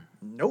 Sure.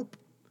 Nope.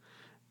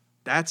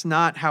 That's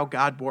not how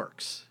God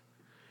works.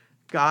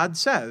 God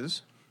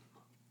says,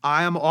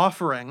 I am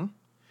offering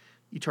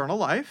eternal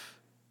life,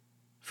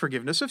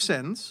 forgiveness of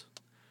sins.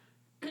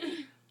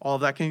 All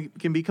of that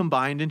can be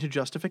combined into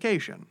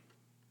justification.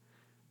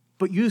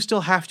 But you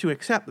still have to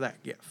accept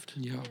that gift.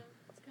 Yeah.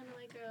 It's kind of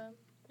like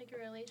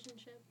a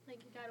relationship.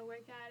 Like, you got to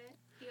work at it.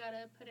 You got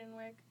to put in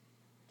work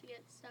to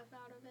get stuff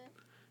out of it.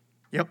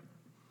 Yep.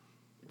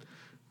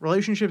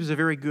 Relationship is a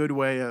very good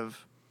way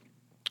of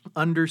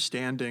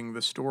understanding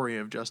the story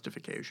of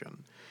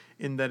justification,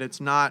 in that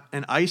it's not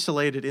an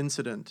isolated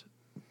incident,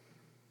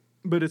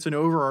 but it's an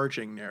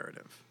overarching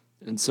narrative.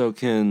 And so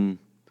can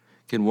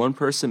one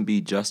person be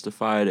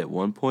justified at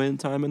one point in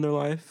time in their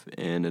life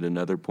and at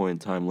another point in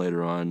time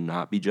later on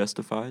not be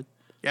justified?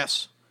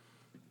 Yes.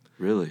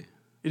 Really?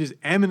 It is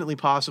eminently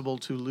possible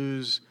to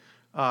lose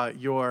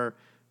your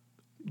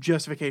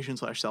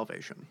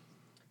justification/salvation.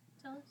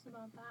 Tell us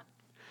about that.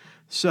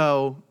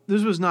 So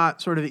this was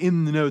not sort of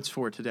in the notes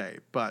for today,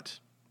 but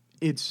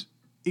it's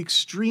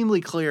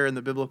extremely clear in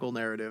the biblical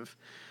narrative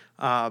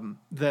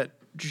that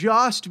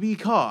just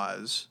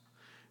because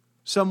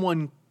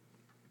someone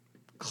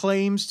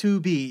claims to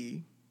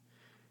be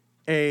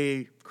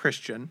a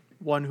Christian,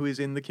 one who is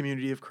in the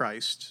community of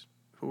Christ,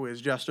 who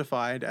is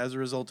justified as a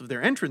result of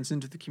their entrance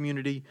into the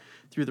community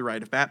through the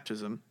rite of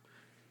baptism,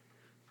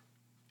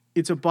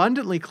 it's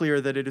abundantly clear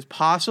that it is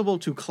possible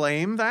to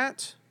claim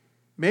that,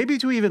 maybe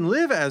to even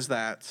live as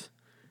that,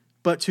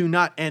 but to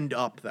not end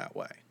up that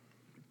way.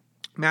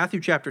 Matthew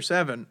chapter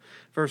 7,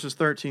 verses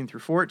 13 through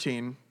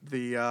 14,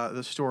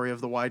 the story of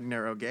the wide and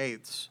narrow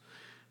gates,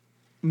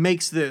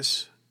 makes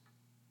this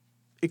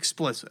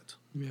explicit.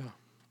 Yeah.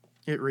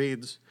 It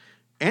reads,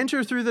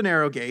 "Enter through the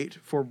narrow gate,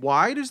 for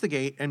wide is the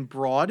gate and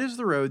broad is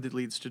the road that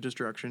leads to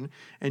destruction,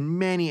 and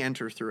many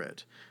enter through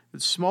it.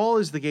 But small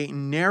is the gate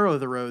and narrow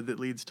the road that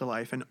leads to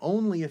life, and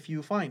only a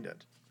few find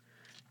it."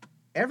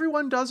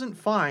 Everyone doesn't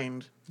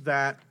find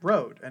that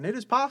road, and it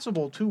is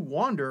possible to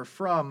wander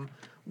from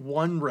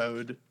one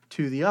road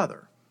to the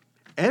other.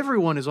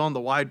 Everyone is on the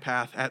wide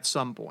path at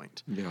some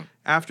point. Yeah.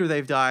 After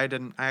they've died,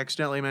 and I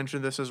accidentally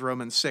mentioned this as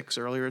Romans 6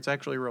 earlier, it's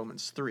actually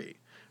Romans 3.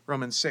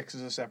 Romans 6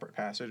 is a separate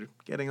passage,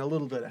 getting a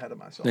little bit ahead of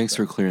myself. Thanks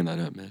for clearing that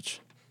up, Mitch.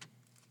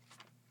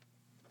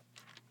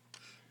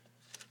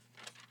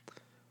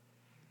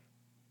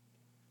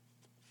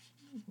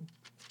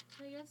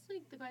 So I guess,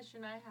 like, the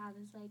question I have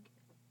is, like,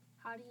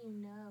 how do you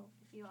know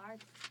if you are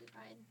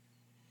justified?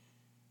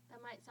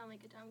 That might sound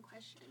like a dumb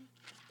question.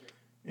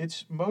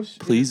 It's most.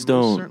 Please it's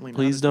most certainly don't.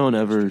 not Please a dumb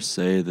don't ever question.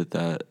 say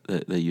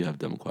that you have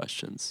dumb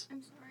questions.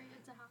 I'm sorry,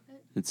 it's a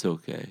habit. It's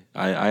okay.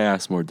 I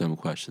ask more dumb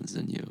questions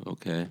than you.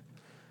 Okay.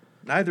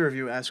 Neither of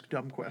you ask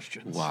dumb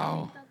questions.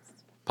 Wow. That's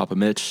Papa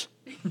Mitch.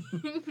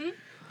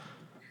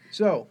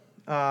 So,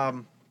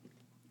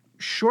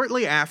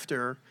 shortly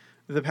after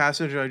the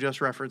passage I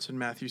just referenced in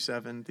Matthew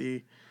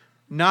 7,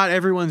 not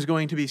everyone's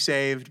going to be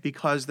saved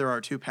because there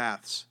are two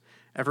paths.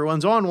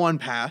 Everyone's on one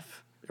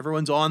path.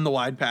 Everyone's on the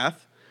wide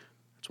path.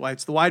 That's why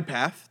it's the wide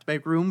path, to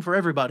make room for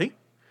everybody.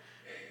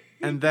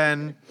 And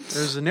then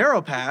there's a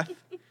narrow path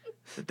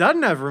that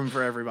doesn't have room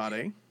for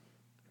everybody,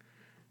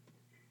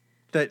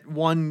 that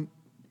one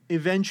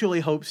eventually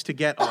hopes to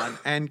get on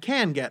and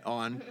can get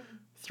on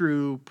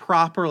through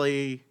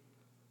properly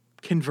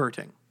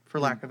converting, for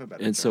lack of a better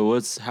term. And so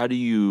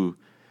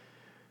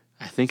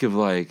I think of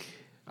like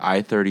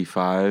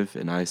I-35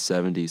 and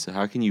I-70. So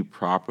how can you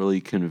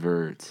properly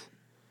convert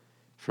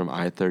from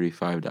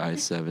I-35 to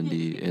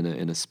I-70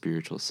 in a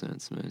spiritual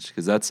sense, Mitch?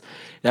 Because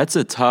that's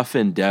a tough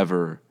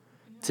endeavor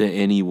to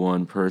any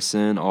one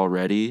person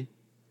already.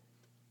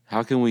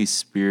 How can we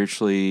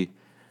spiritually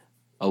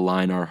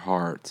align our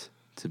heart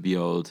to be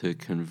able to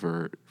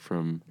convert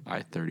from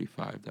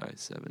I-35 to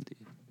I-70?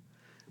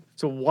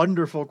 It's a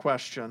wonderful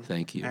question.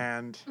 Thank you.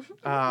 And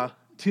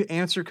to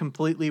answer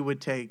completely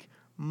would take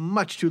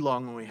much too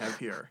long than we have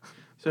here.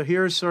 So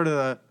here's sort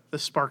of the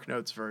Spark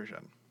Notes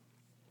version.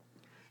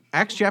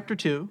 Acts chapter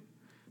 2,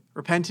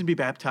 repent and be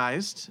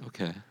baptized.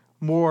 Okay.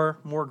 More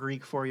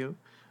Greek for you.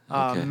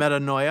 Okay.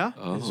 Metanoia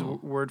is a Oh.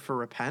 word for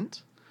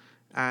repent,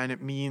 and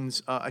it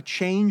means a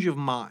change of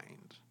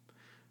mind.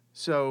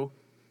 So,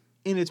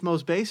 in its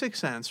most basic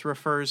sense,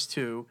 refers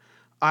to,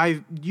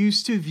 I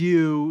used to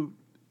view,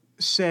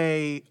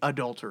 say,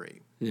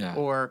 adultery, Yeah.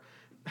 or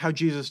how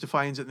Jesus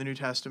defines it in the New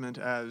Testament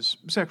as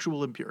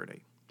sexual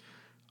impurity.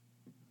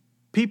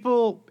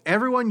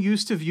 Everyone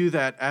used to view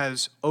that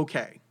as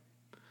okay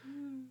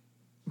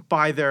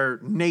by their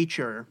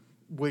nature,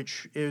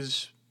 which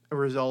is a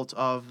result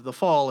of the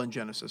fall in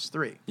Genesis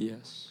 3.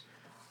 Yes.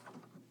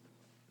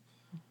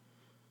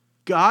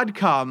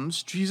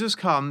 Jesus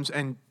comes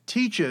and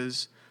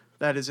teaches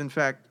that is in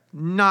fact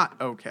not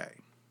okay.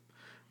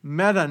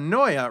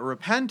 Metanoia,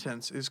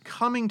 repentance, is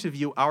coming to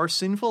view our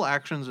sinful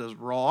actions as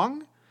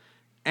wrong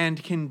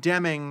and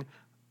condemning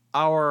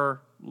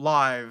our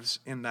lives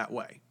in that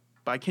way.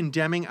 By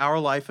condemning our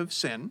life of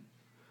sin,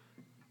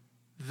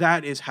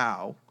 that is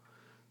how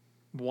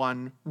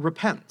one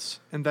repents.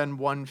 And then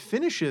one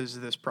finishes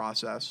this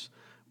process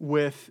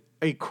with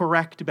a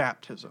correct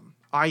baptism,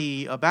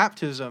 i.e., a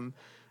baptism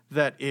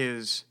that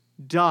is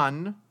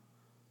done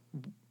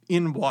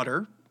in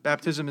water.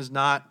 Baptism is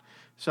not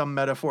some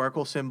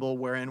metaphorical symbol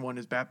wherein one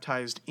is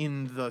baptized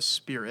in the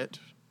Spirit,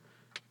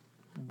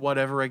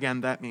 whatever, again,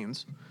 that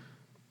means.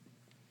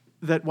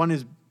 That one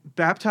is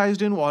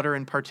baptized in water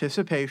in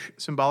participation,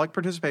 symbolic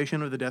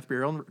participation of the death,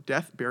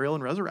 burial,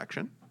 and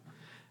resurrection.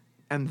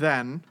 And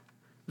then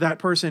that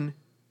person,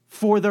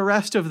 for the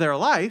rest of their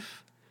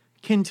life,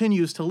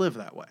 continues to live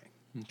that way.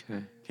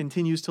 Okay.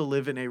 Continues to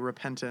live in a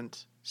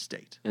repentant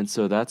state. And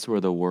so that's where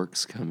the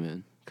works come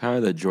in. Kind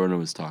of that Jordan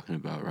was talking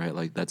about, right?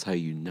 Like that's how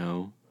you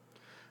know.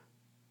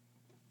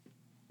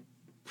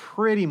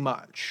 Pretty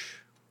much.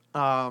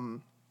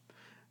 Jordan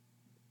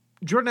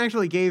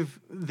actually gave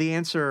the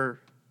answer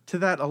to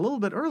that a little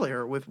bit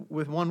earlier with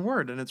one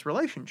word, and it's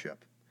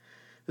relationship.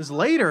 Because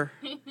later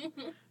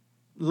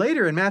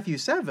in Matthew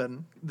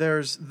 7,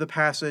 there's the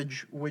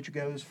passage which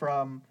goes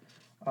from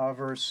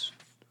verse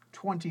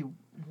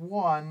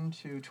 21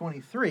 to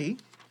 23,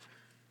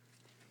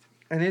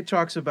 and it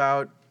talks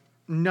about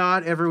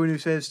not everyone who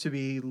says to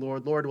me,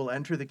 Lord, Lord, will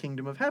enter the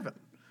kingdom of heaven.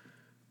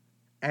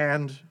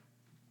 And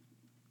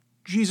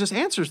Jesus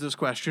answers this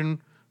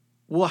question,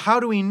 well, how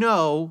do we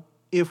know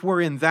if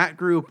we're in that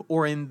group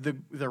or in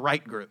the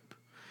right group?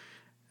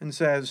 And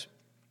says,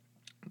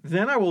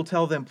 then I will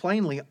tell them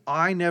plainly,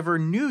 I never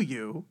knew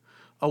you.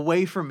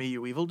 Away from me,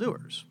 you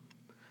evildoers.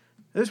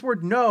 This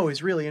word know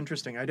is really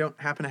interesting. I don't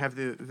happen to have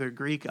the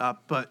Greek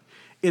up, but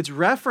it's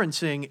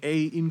referencing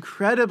a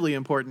incredibly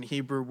important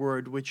Hebrew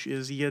word, which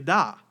is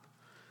yada.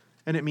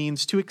 And it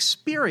means to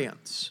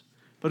experience,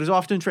 but is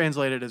often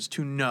translated as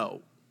to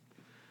know.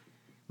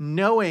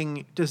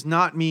 Knowing does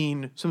not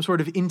mean some sort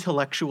of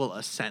intellectual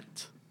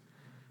assent.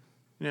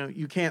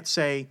 You can't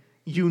say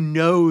you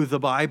know the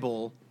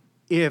Bible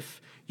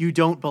if you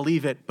don't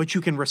believe it, but you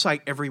can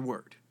recite every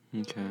word.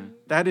 Okay.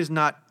 That is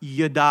not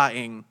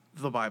yadaing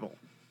the Bible.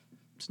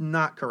 It's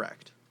not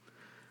correct.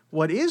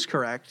 What is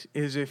correct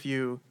is if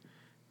you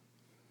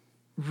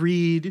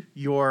read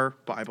your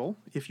Bible,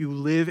 if you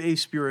live a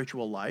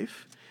spiritual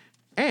life,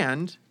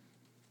 and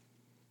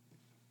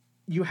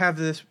you have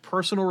this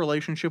personal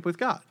relationship with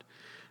God.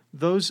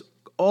 Those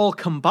all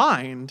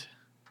combined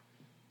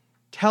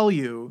tell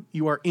you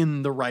you are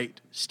in the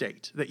right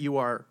state, that you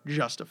are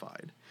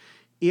justified.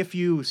 If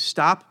you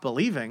stop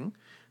believing,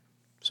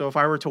 so if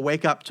I were to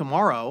wake up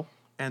tomorrow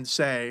and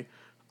say,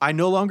 I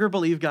no longer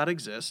believe God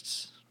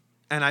exists,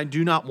 and I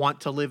do not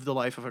want to live the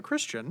life of a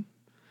Christian,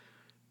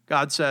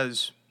 God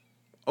says,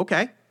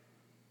 okay,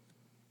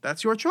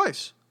 that's your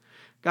choice.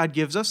 God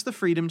gives us the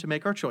freedom to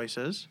make our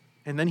choices,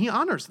 and then he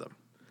honors them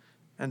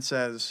and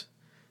says,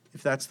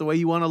 if that's the way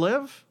you want to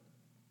live,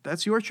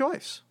 that's your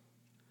choice.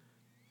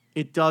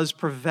 It does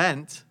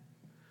prevent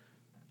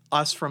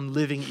us from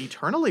living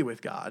eternally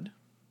with God.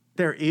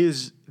 There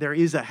is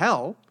a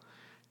hell,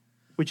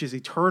 which is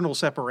eternal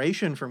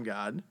separation from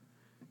God,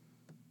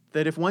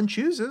 that if one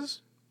chooses,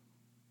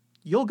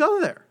 you'll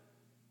go there.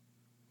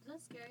 Does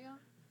that scare y'all?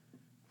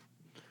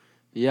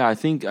 Yeah, I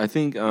think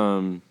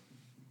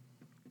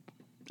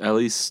at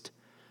least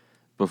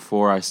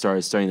before I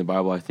started studying the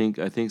Bible, I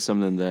think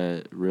something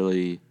that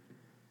really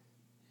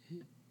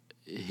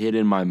hit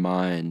in my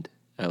mind,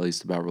 at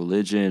least about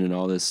religion and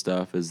all this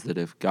stuff, is that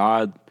if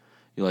God,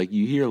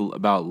 you hear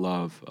about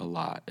love a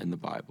lot in the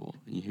Bible.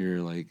 You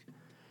hear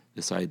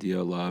this idea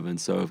of love,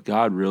 and so if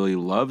God really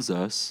loves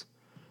us,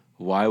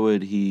 why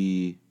would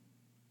he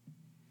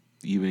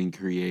even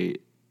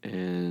create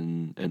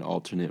an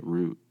alternate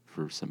route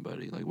for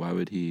somebody? Why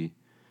would he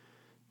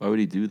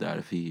do that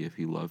if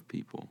he loved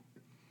people?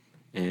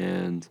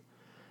 And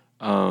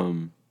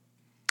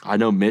I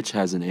know Mitch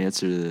has an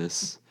answer to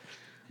this.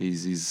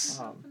 He's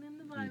Opening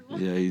the Bible.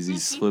 yeah,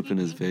 he's flipping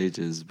his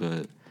pages,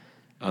 but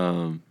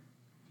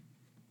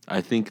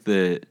I think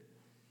that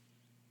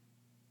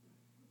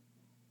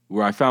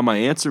where I found my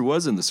answer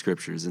was in the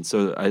scriptures. And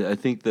so I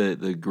think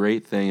that the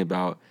great thing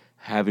about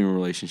having a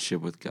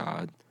relationship with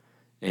God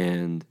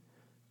and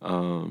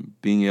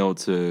being able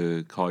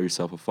to call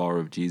yourself a follower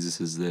of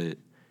Jesus is that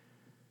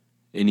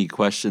any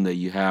question that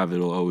you have,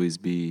 it'll always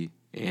be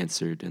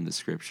answered in the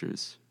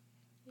scriptures.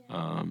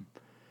 Yeah.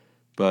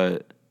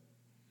 But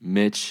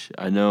Mitch,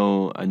 I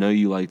know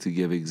you like to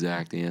give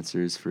exact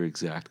answers for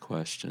exact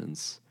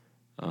questions,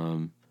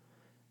 and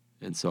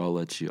so I'll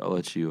let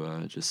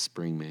you just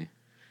spring me.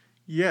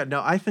 Yeah,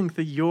 no, I think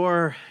that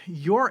your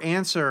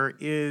answer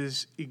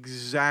is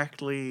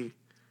exactly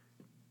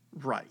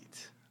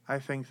right. I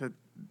think that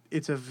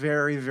it's a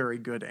very, very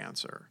good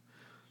answer.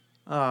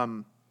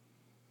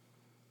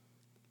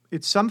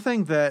 It's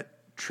something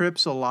that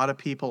trips a lot of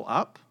people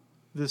up,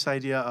 this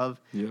idea of,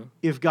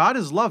 if God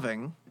is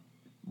loving,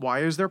 why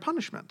is there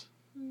punishment?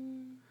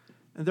 And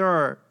there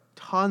are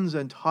tons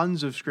and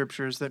tons of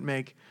scriptures that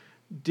make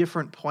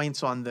different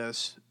points on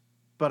this,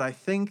 but I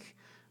think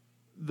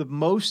the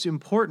most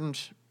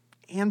important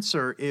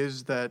answer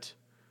is that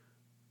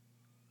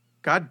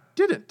God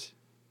didn't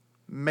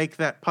make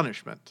that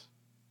punishment.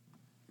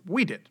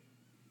 We did.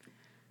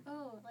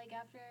 Oh, like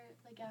after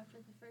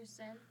the first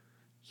sin?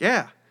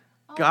 Yeah.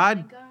 Oh my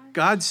gosh.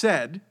 God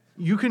said,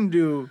 you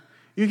can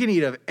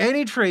eat of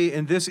any tree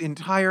in this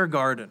entire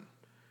garden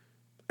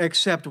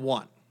except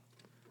one.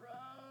 Bro.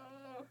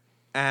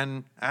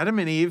 And Adam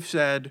and Eve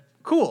said,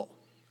 cool,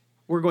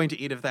 we're going to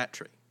eat of that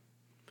tree.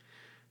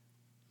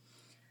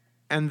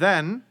 And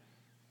then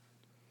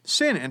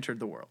sin entered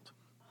the world.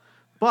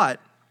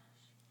 But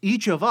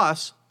each of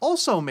us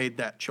also made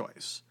that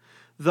choice.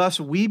 Thus,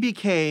 we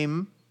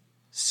became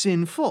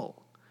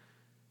sinful.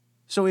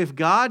 So if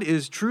God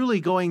is truly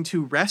going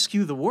to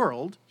rescue the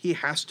world, he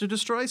has to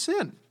destroy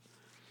sin.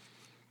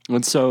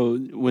 And so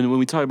when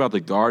we talk about the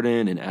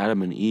garden and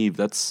Adam and Eve,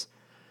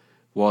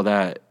 while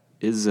that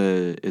is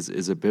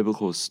a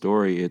biblical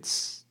story,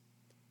 it's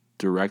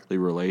directly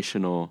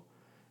relational,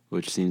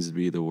 which seems to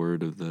be the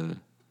word of the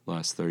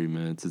last 30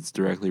 minutes. It's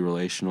directly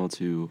relational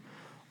to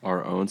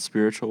our own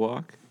spiritual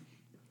walk.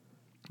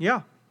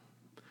 Yeah.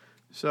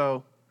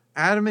 So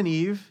Adam and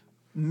Eve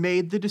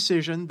made the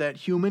decision that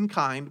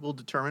humankind will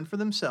determine for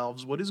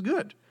themselves what is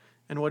good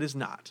and what is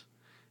not.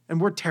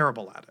 And we're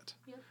terrible at it.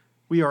 Yep.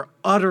 We are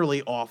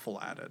utterly awful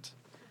at it.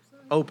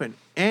 Open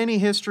any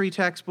history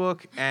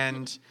textbook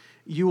and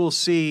you will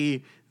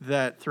see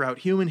that throughout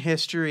human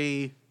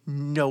history,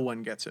 no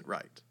one gets it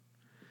right.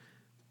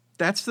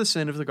 That's the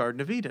sin of the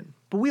Garden of Eden.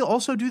 But we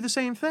also do the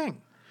same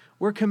thing.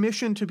 We're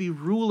commissioned to be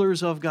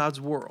rulers of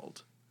God's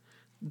world.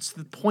 It's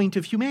the point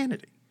of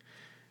humanity.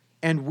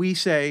 And we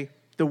say,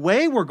 the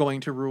way we're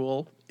going to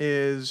rule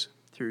is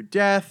through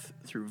death,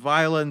 through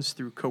violence,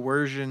 through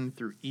coercion,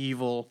 through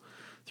evil,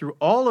 through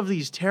all of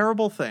these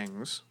terrible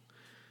things,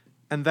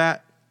 and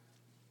that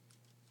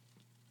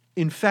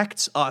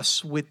infects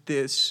us with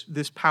this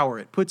power.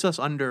 It puts us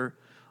under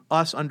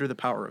the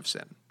power of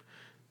sin.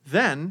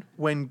 Then,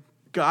 when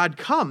God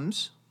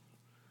comes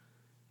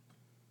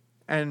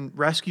and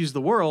rescues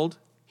the world,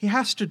 he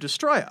has to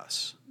destroy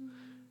us.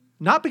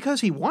 Not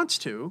because he wants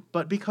to,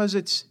 but because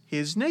it's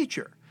his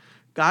nature.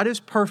 God is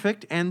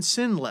perfect and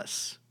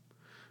sinless.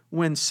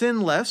 When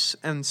sinless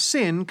and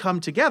sin come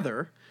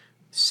together,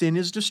 sin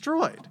is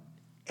destroyed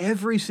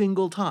every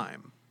single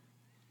time.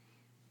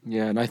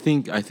 Yeah, and I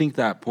think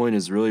that point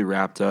is really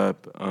wrapped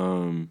up.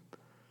 I'm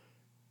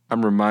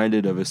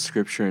reminded of a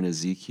scripture in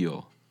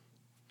Ezekiel,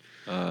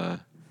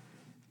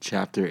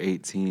 chapter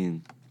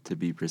 18, to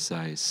be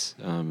precise,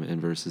 in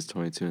verses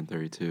 22 and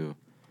 32.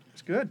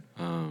 It's good.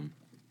 And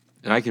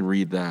I can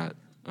read that.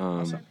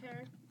 Awesome.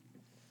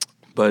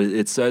 But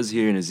it says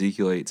here in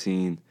Ezekiel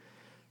 18,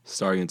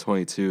 starting in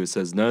 22, it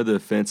says, none of the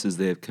offenses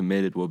they have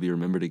committed will be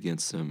remembered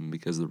against them,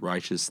 because of the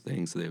righteous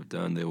things they have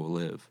done, they will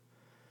live.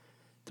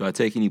 Do I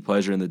take any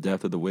pleasure in the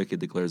death of the wicked,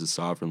 declares the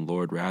sovereign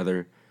Lord?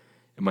 Rather,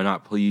 am I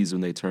not pleased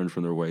when they turn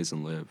from their ways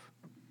and live?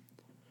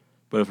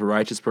 But if a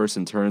righteous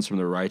person turns from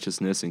their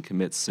righteousness and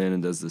commits sin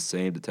and does the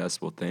same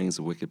detestable things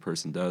a wicked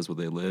person does, will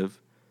they live?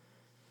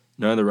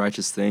 None of the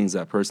righteous things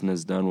that person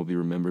has done will be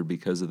remembered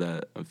because of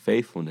that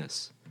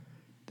unfaithfulness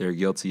they are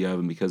guilty of,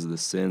 and because of the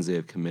sins they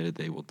have committed,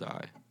 they will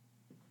die.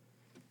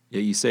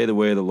 Yet you say the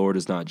way of the Lord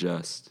is not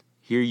just.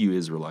 Hear you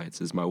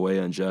Israelites, is my way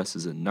unjust?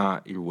 Is it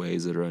not your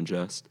ways that are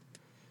unjust?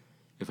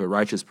 If a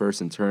righteous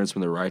person turns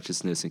from their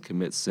righteousness and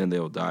commits sin, they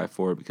will die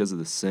for it. Because of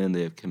the sin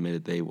they have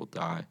committed, they will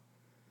die.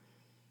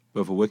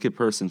 But if a wicked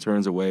person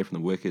turns away from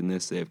the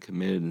wickedness they have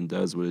committed and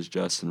does what is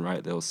just and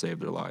right, they will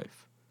save their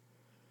life.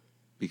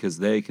 Because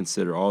they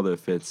consider all the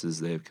offenses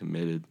they have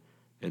committed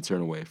and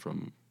turn away from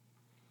them.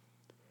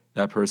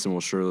 That person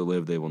will surely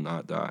live, they will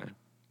not die.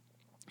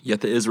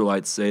 Yet the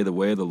Israelites say, the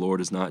way of the Lord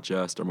is not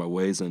just. Are my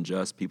ways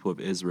unjust, people of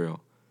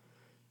Israel?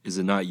 Is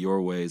it not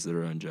your ways that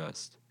are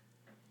unjust?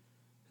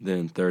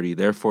 Then 30,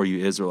 therefore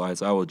you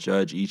Israelites, I will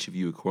judge each of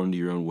you according to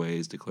your own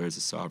ways, declares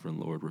the sovereign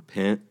Lord.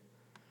 Repent,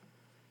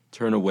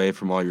 turn away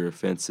from all your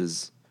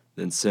offenses,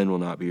 then sin will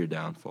not be your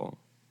downfall.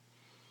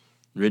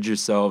 Rid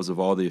yourselves of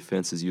all the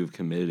offenses you have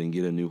committed and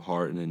get a new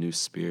heart and a new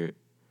spirit.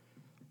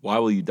 Why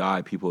will you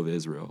die, people of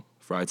Israel?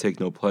 For I take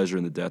no pleasure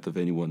in the death of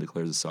anyone,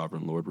 declares the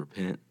sovereign Lord.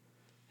 Repent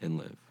and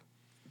live.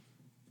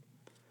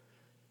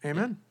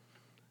 Amen.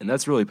 And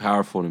that's really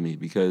powerful to me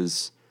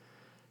because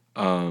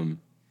when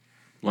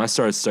I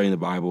started studying the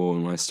Bible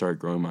and when I started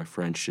growing my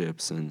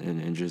friendships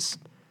and just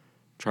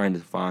trying to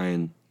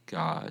find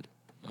God,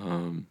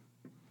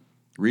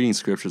 reading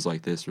scriptures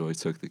like this really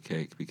took the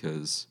cake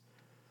because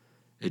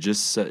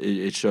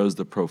it shows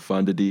the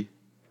profundity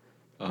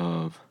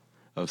of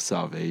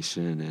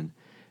salvation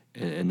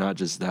and not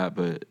just that,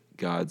 but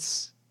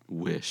God's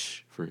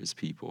wish for his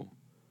people.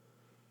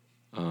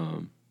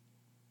 And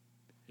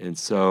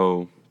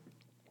so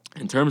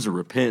in terms of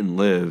repent and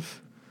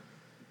live,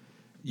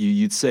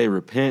 you'd say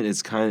repent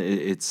is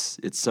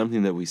it's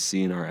something that we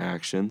see in our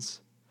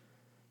actions.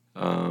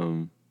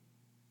 And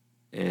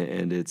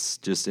it's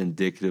just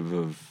indicative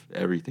of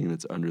everything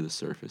that's under the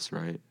surface,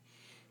 right?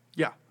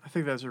 Yeah, I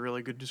think that's a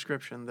really good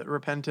description, that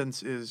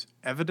repentance is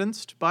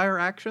evidenced by our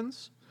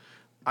actions,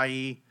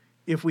 i.e.,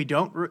 if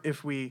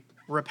we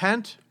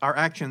repent, our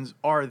actions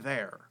are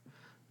there,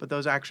 but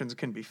those actions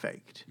can be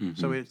faked. Mm-hmm.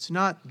 So it's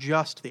not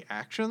just the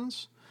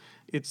actions,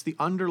 it's the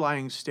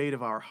underlying state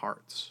of our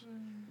hearts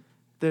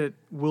that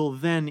will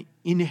then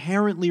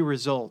inherently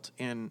result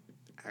in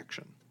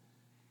action.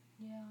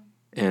 Yeah.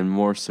 And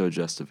more so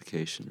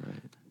justification,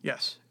 right?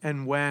 Yes.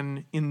 And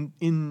when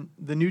in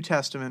the New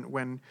Testament,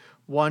 when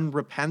one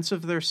repents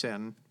of their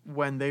sin,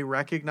 when they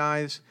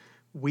recognize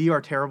we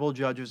are terrible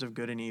judges of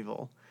good and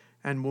evil,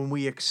 and when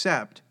we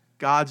accept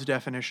God's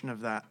definition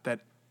of that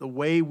the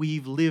way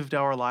we've lived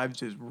our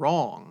lives is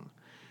wrong,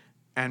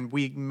 and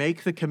we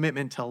make the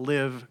commitment to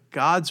live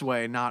God's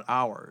way, not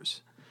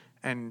ours,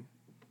 and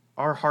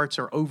our hearts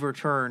are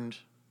overturned,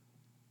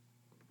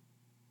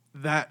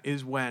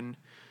 that's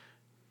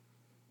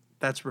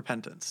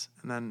repentance.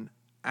 And then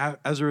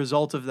as a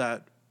result of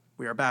that,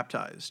 we are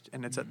baptized.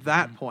 And it's at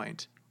that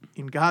point,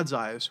 in God's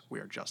eyes, we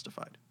are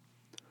justified.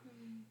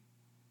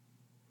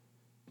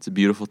 It's a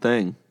beautiful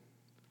thing.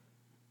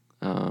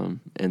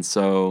 And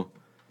so,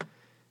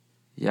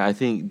 yeah, I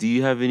think, do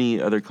you have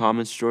any other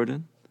comments,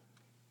 Jordan?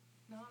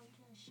 No, I'm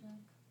kind of shook.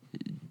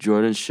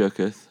 Jordan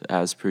shooketh,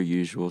 as per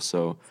usual,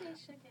 so. I didn't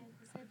say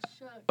shooketh, I said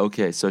shook.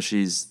 Okay, so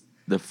she's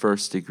the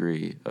first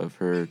degree of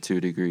her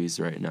 2 degrees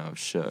right now of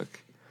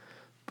shook.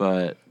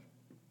 But,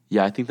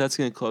 yeah, I think that's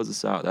going to close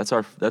us out.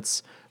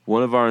 That's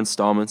one of our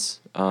installments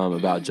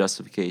about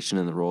justification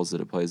and the roles that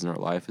it plays in our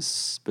life, is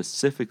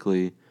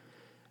specifically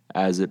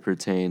as it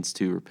pertains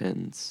to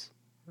repentance.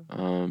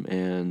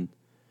 And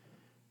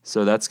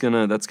so that's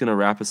gonna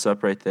wrap us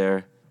up right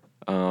there.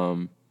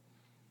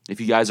 If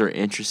you guys are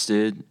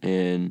interested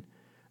in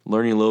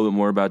learning a little bit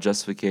more about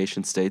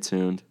justification, stay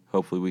tuned.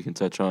 Hopefully we can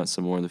touch on it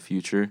some more in the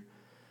future.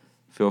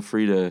 Feel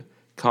free to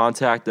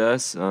contact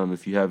us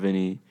if you have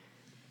any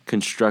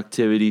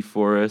constructivity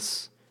for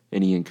us,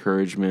 any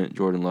encouragement.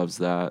 Jordan loves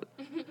that.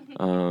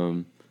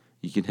 You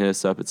can hit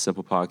us up at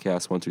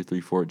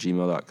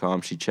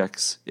simplepodcast1234@gmail.com. She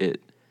checks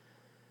it,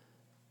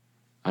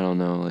 I don't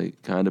know,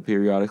 like kind of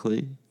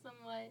periodically.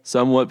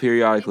 Somewhat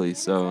periodically.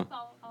 So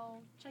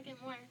I'll check it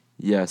more.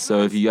 yeah.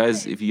 So if you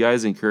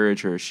guys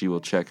encourage her, she will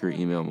check her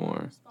email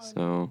more.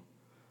 So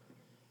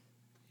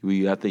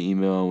we got the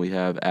email, and we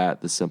have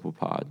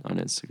 @thesimplepod on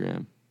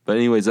Instagram. But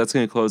anyways, that's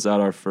going to close out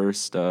our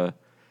first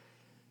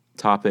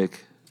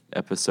topic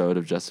episode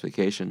of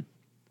justification.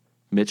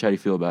 Mitch, how do you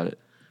feel about it?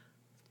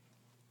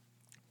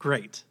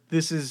 Great.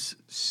 This is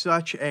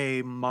such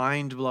a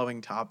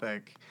mind-blowing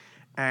topic,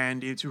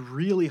 and it's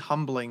really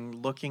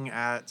humbling looking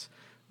at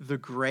the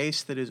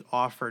grace that is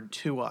offered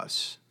to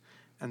us,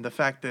 and the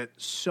fact that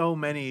so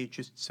many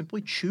just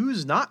simply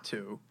choose not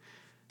to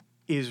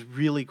is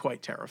really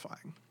quite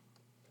terrifying.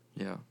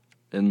 Yeah.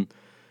 And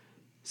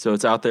so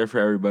it's out there for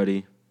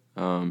everybody.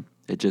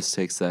 It just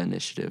takes that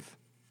initiative.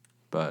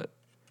 But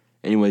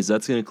anyways,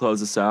 that's going to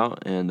close us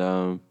out.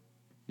 And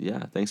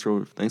yeah, thanks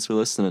for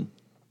listening.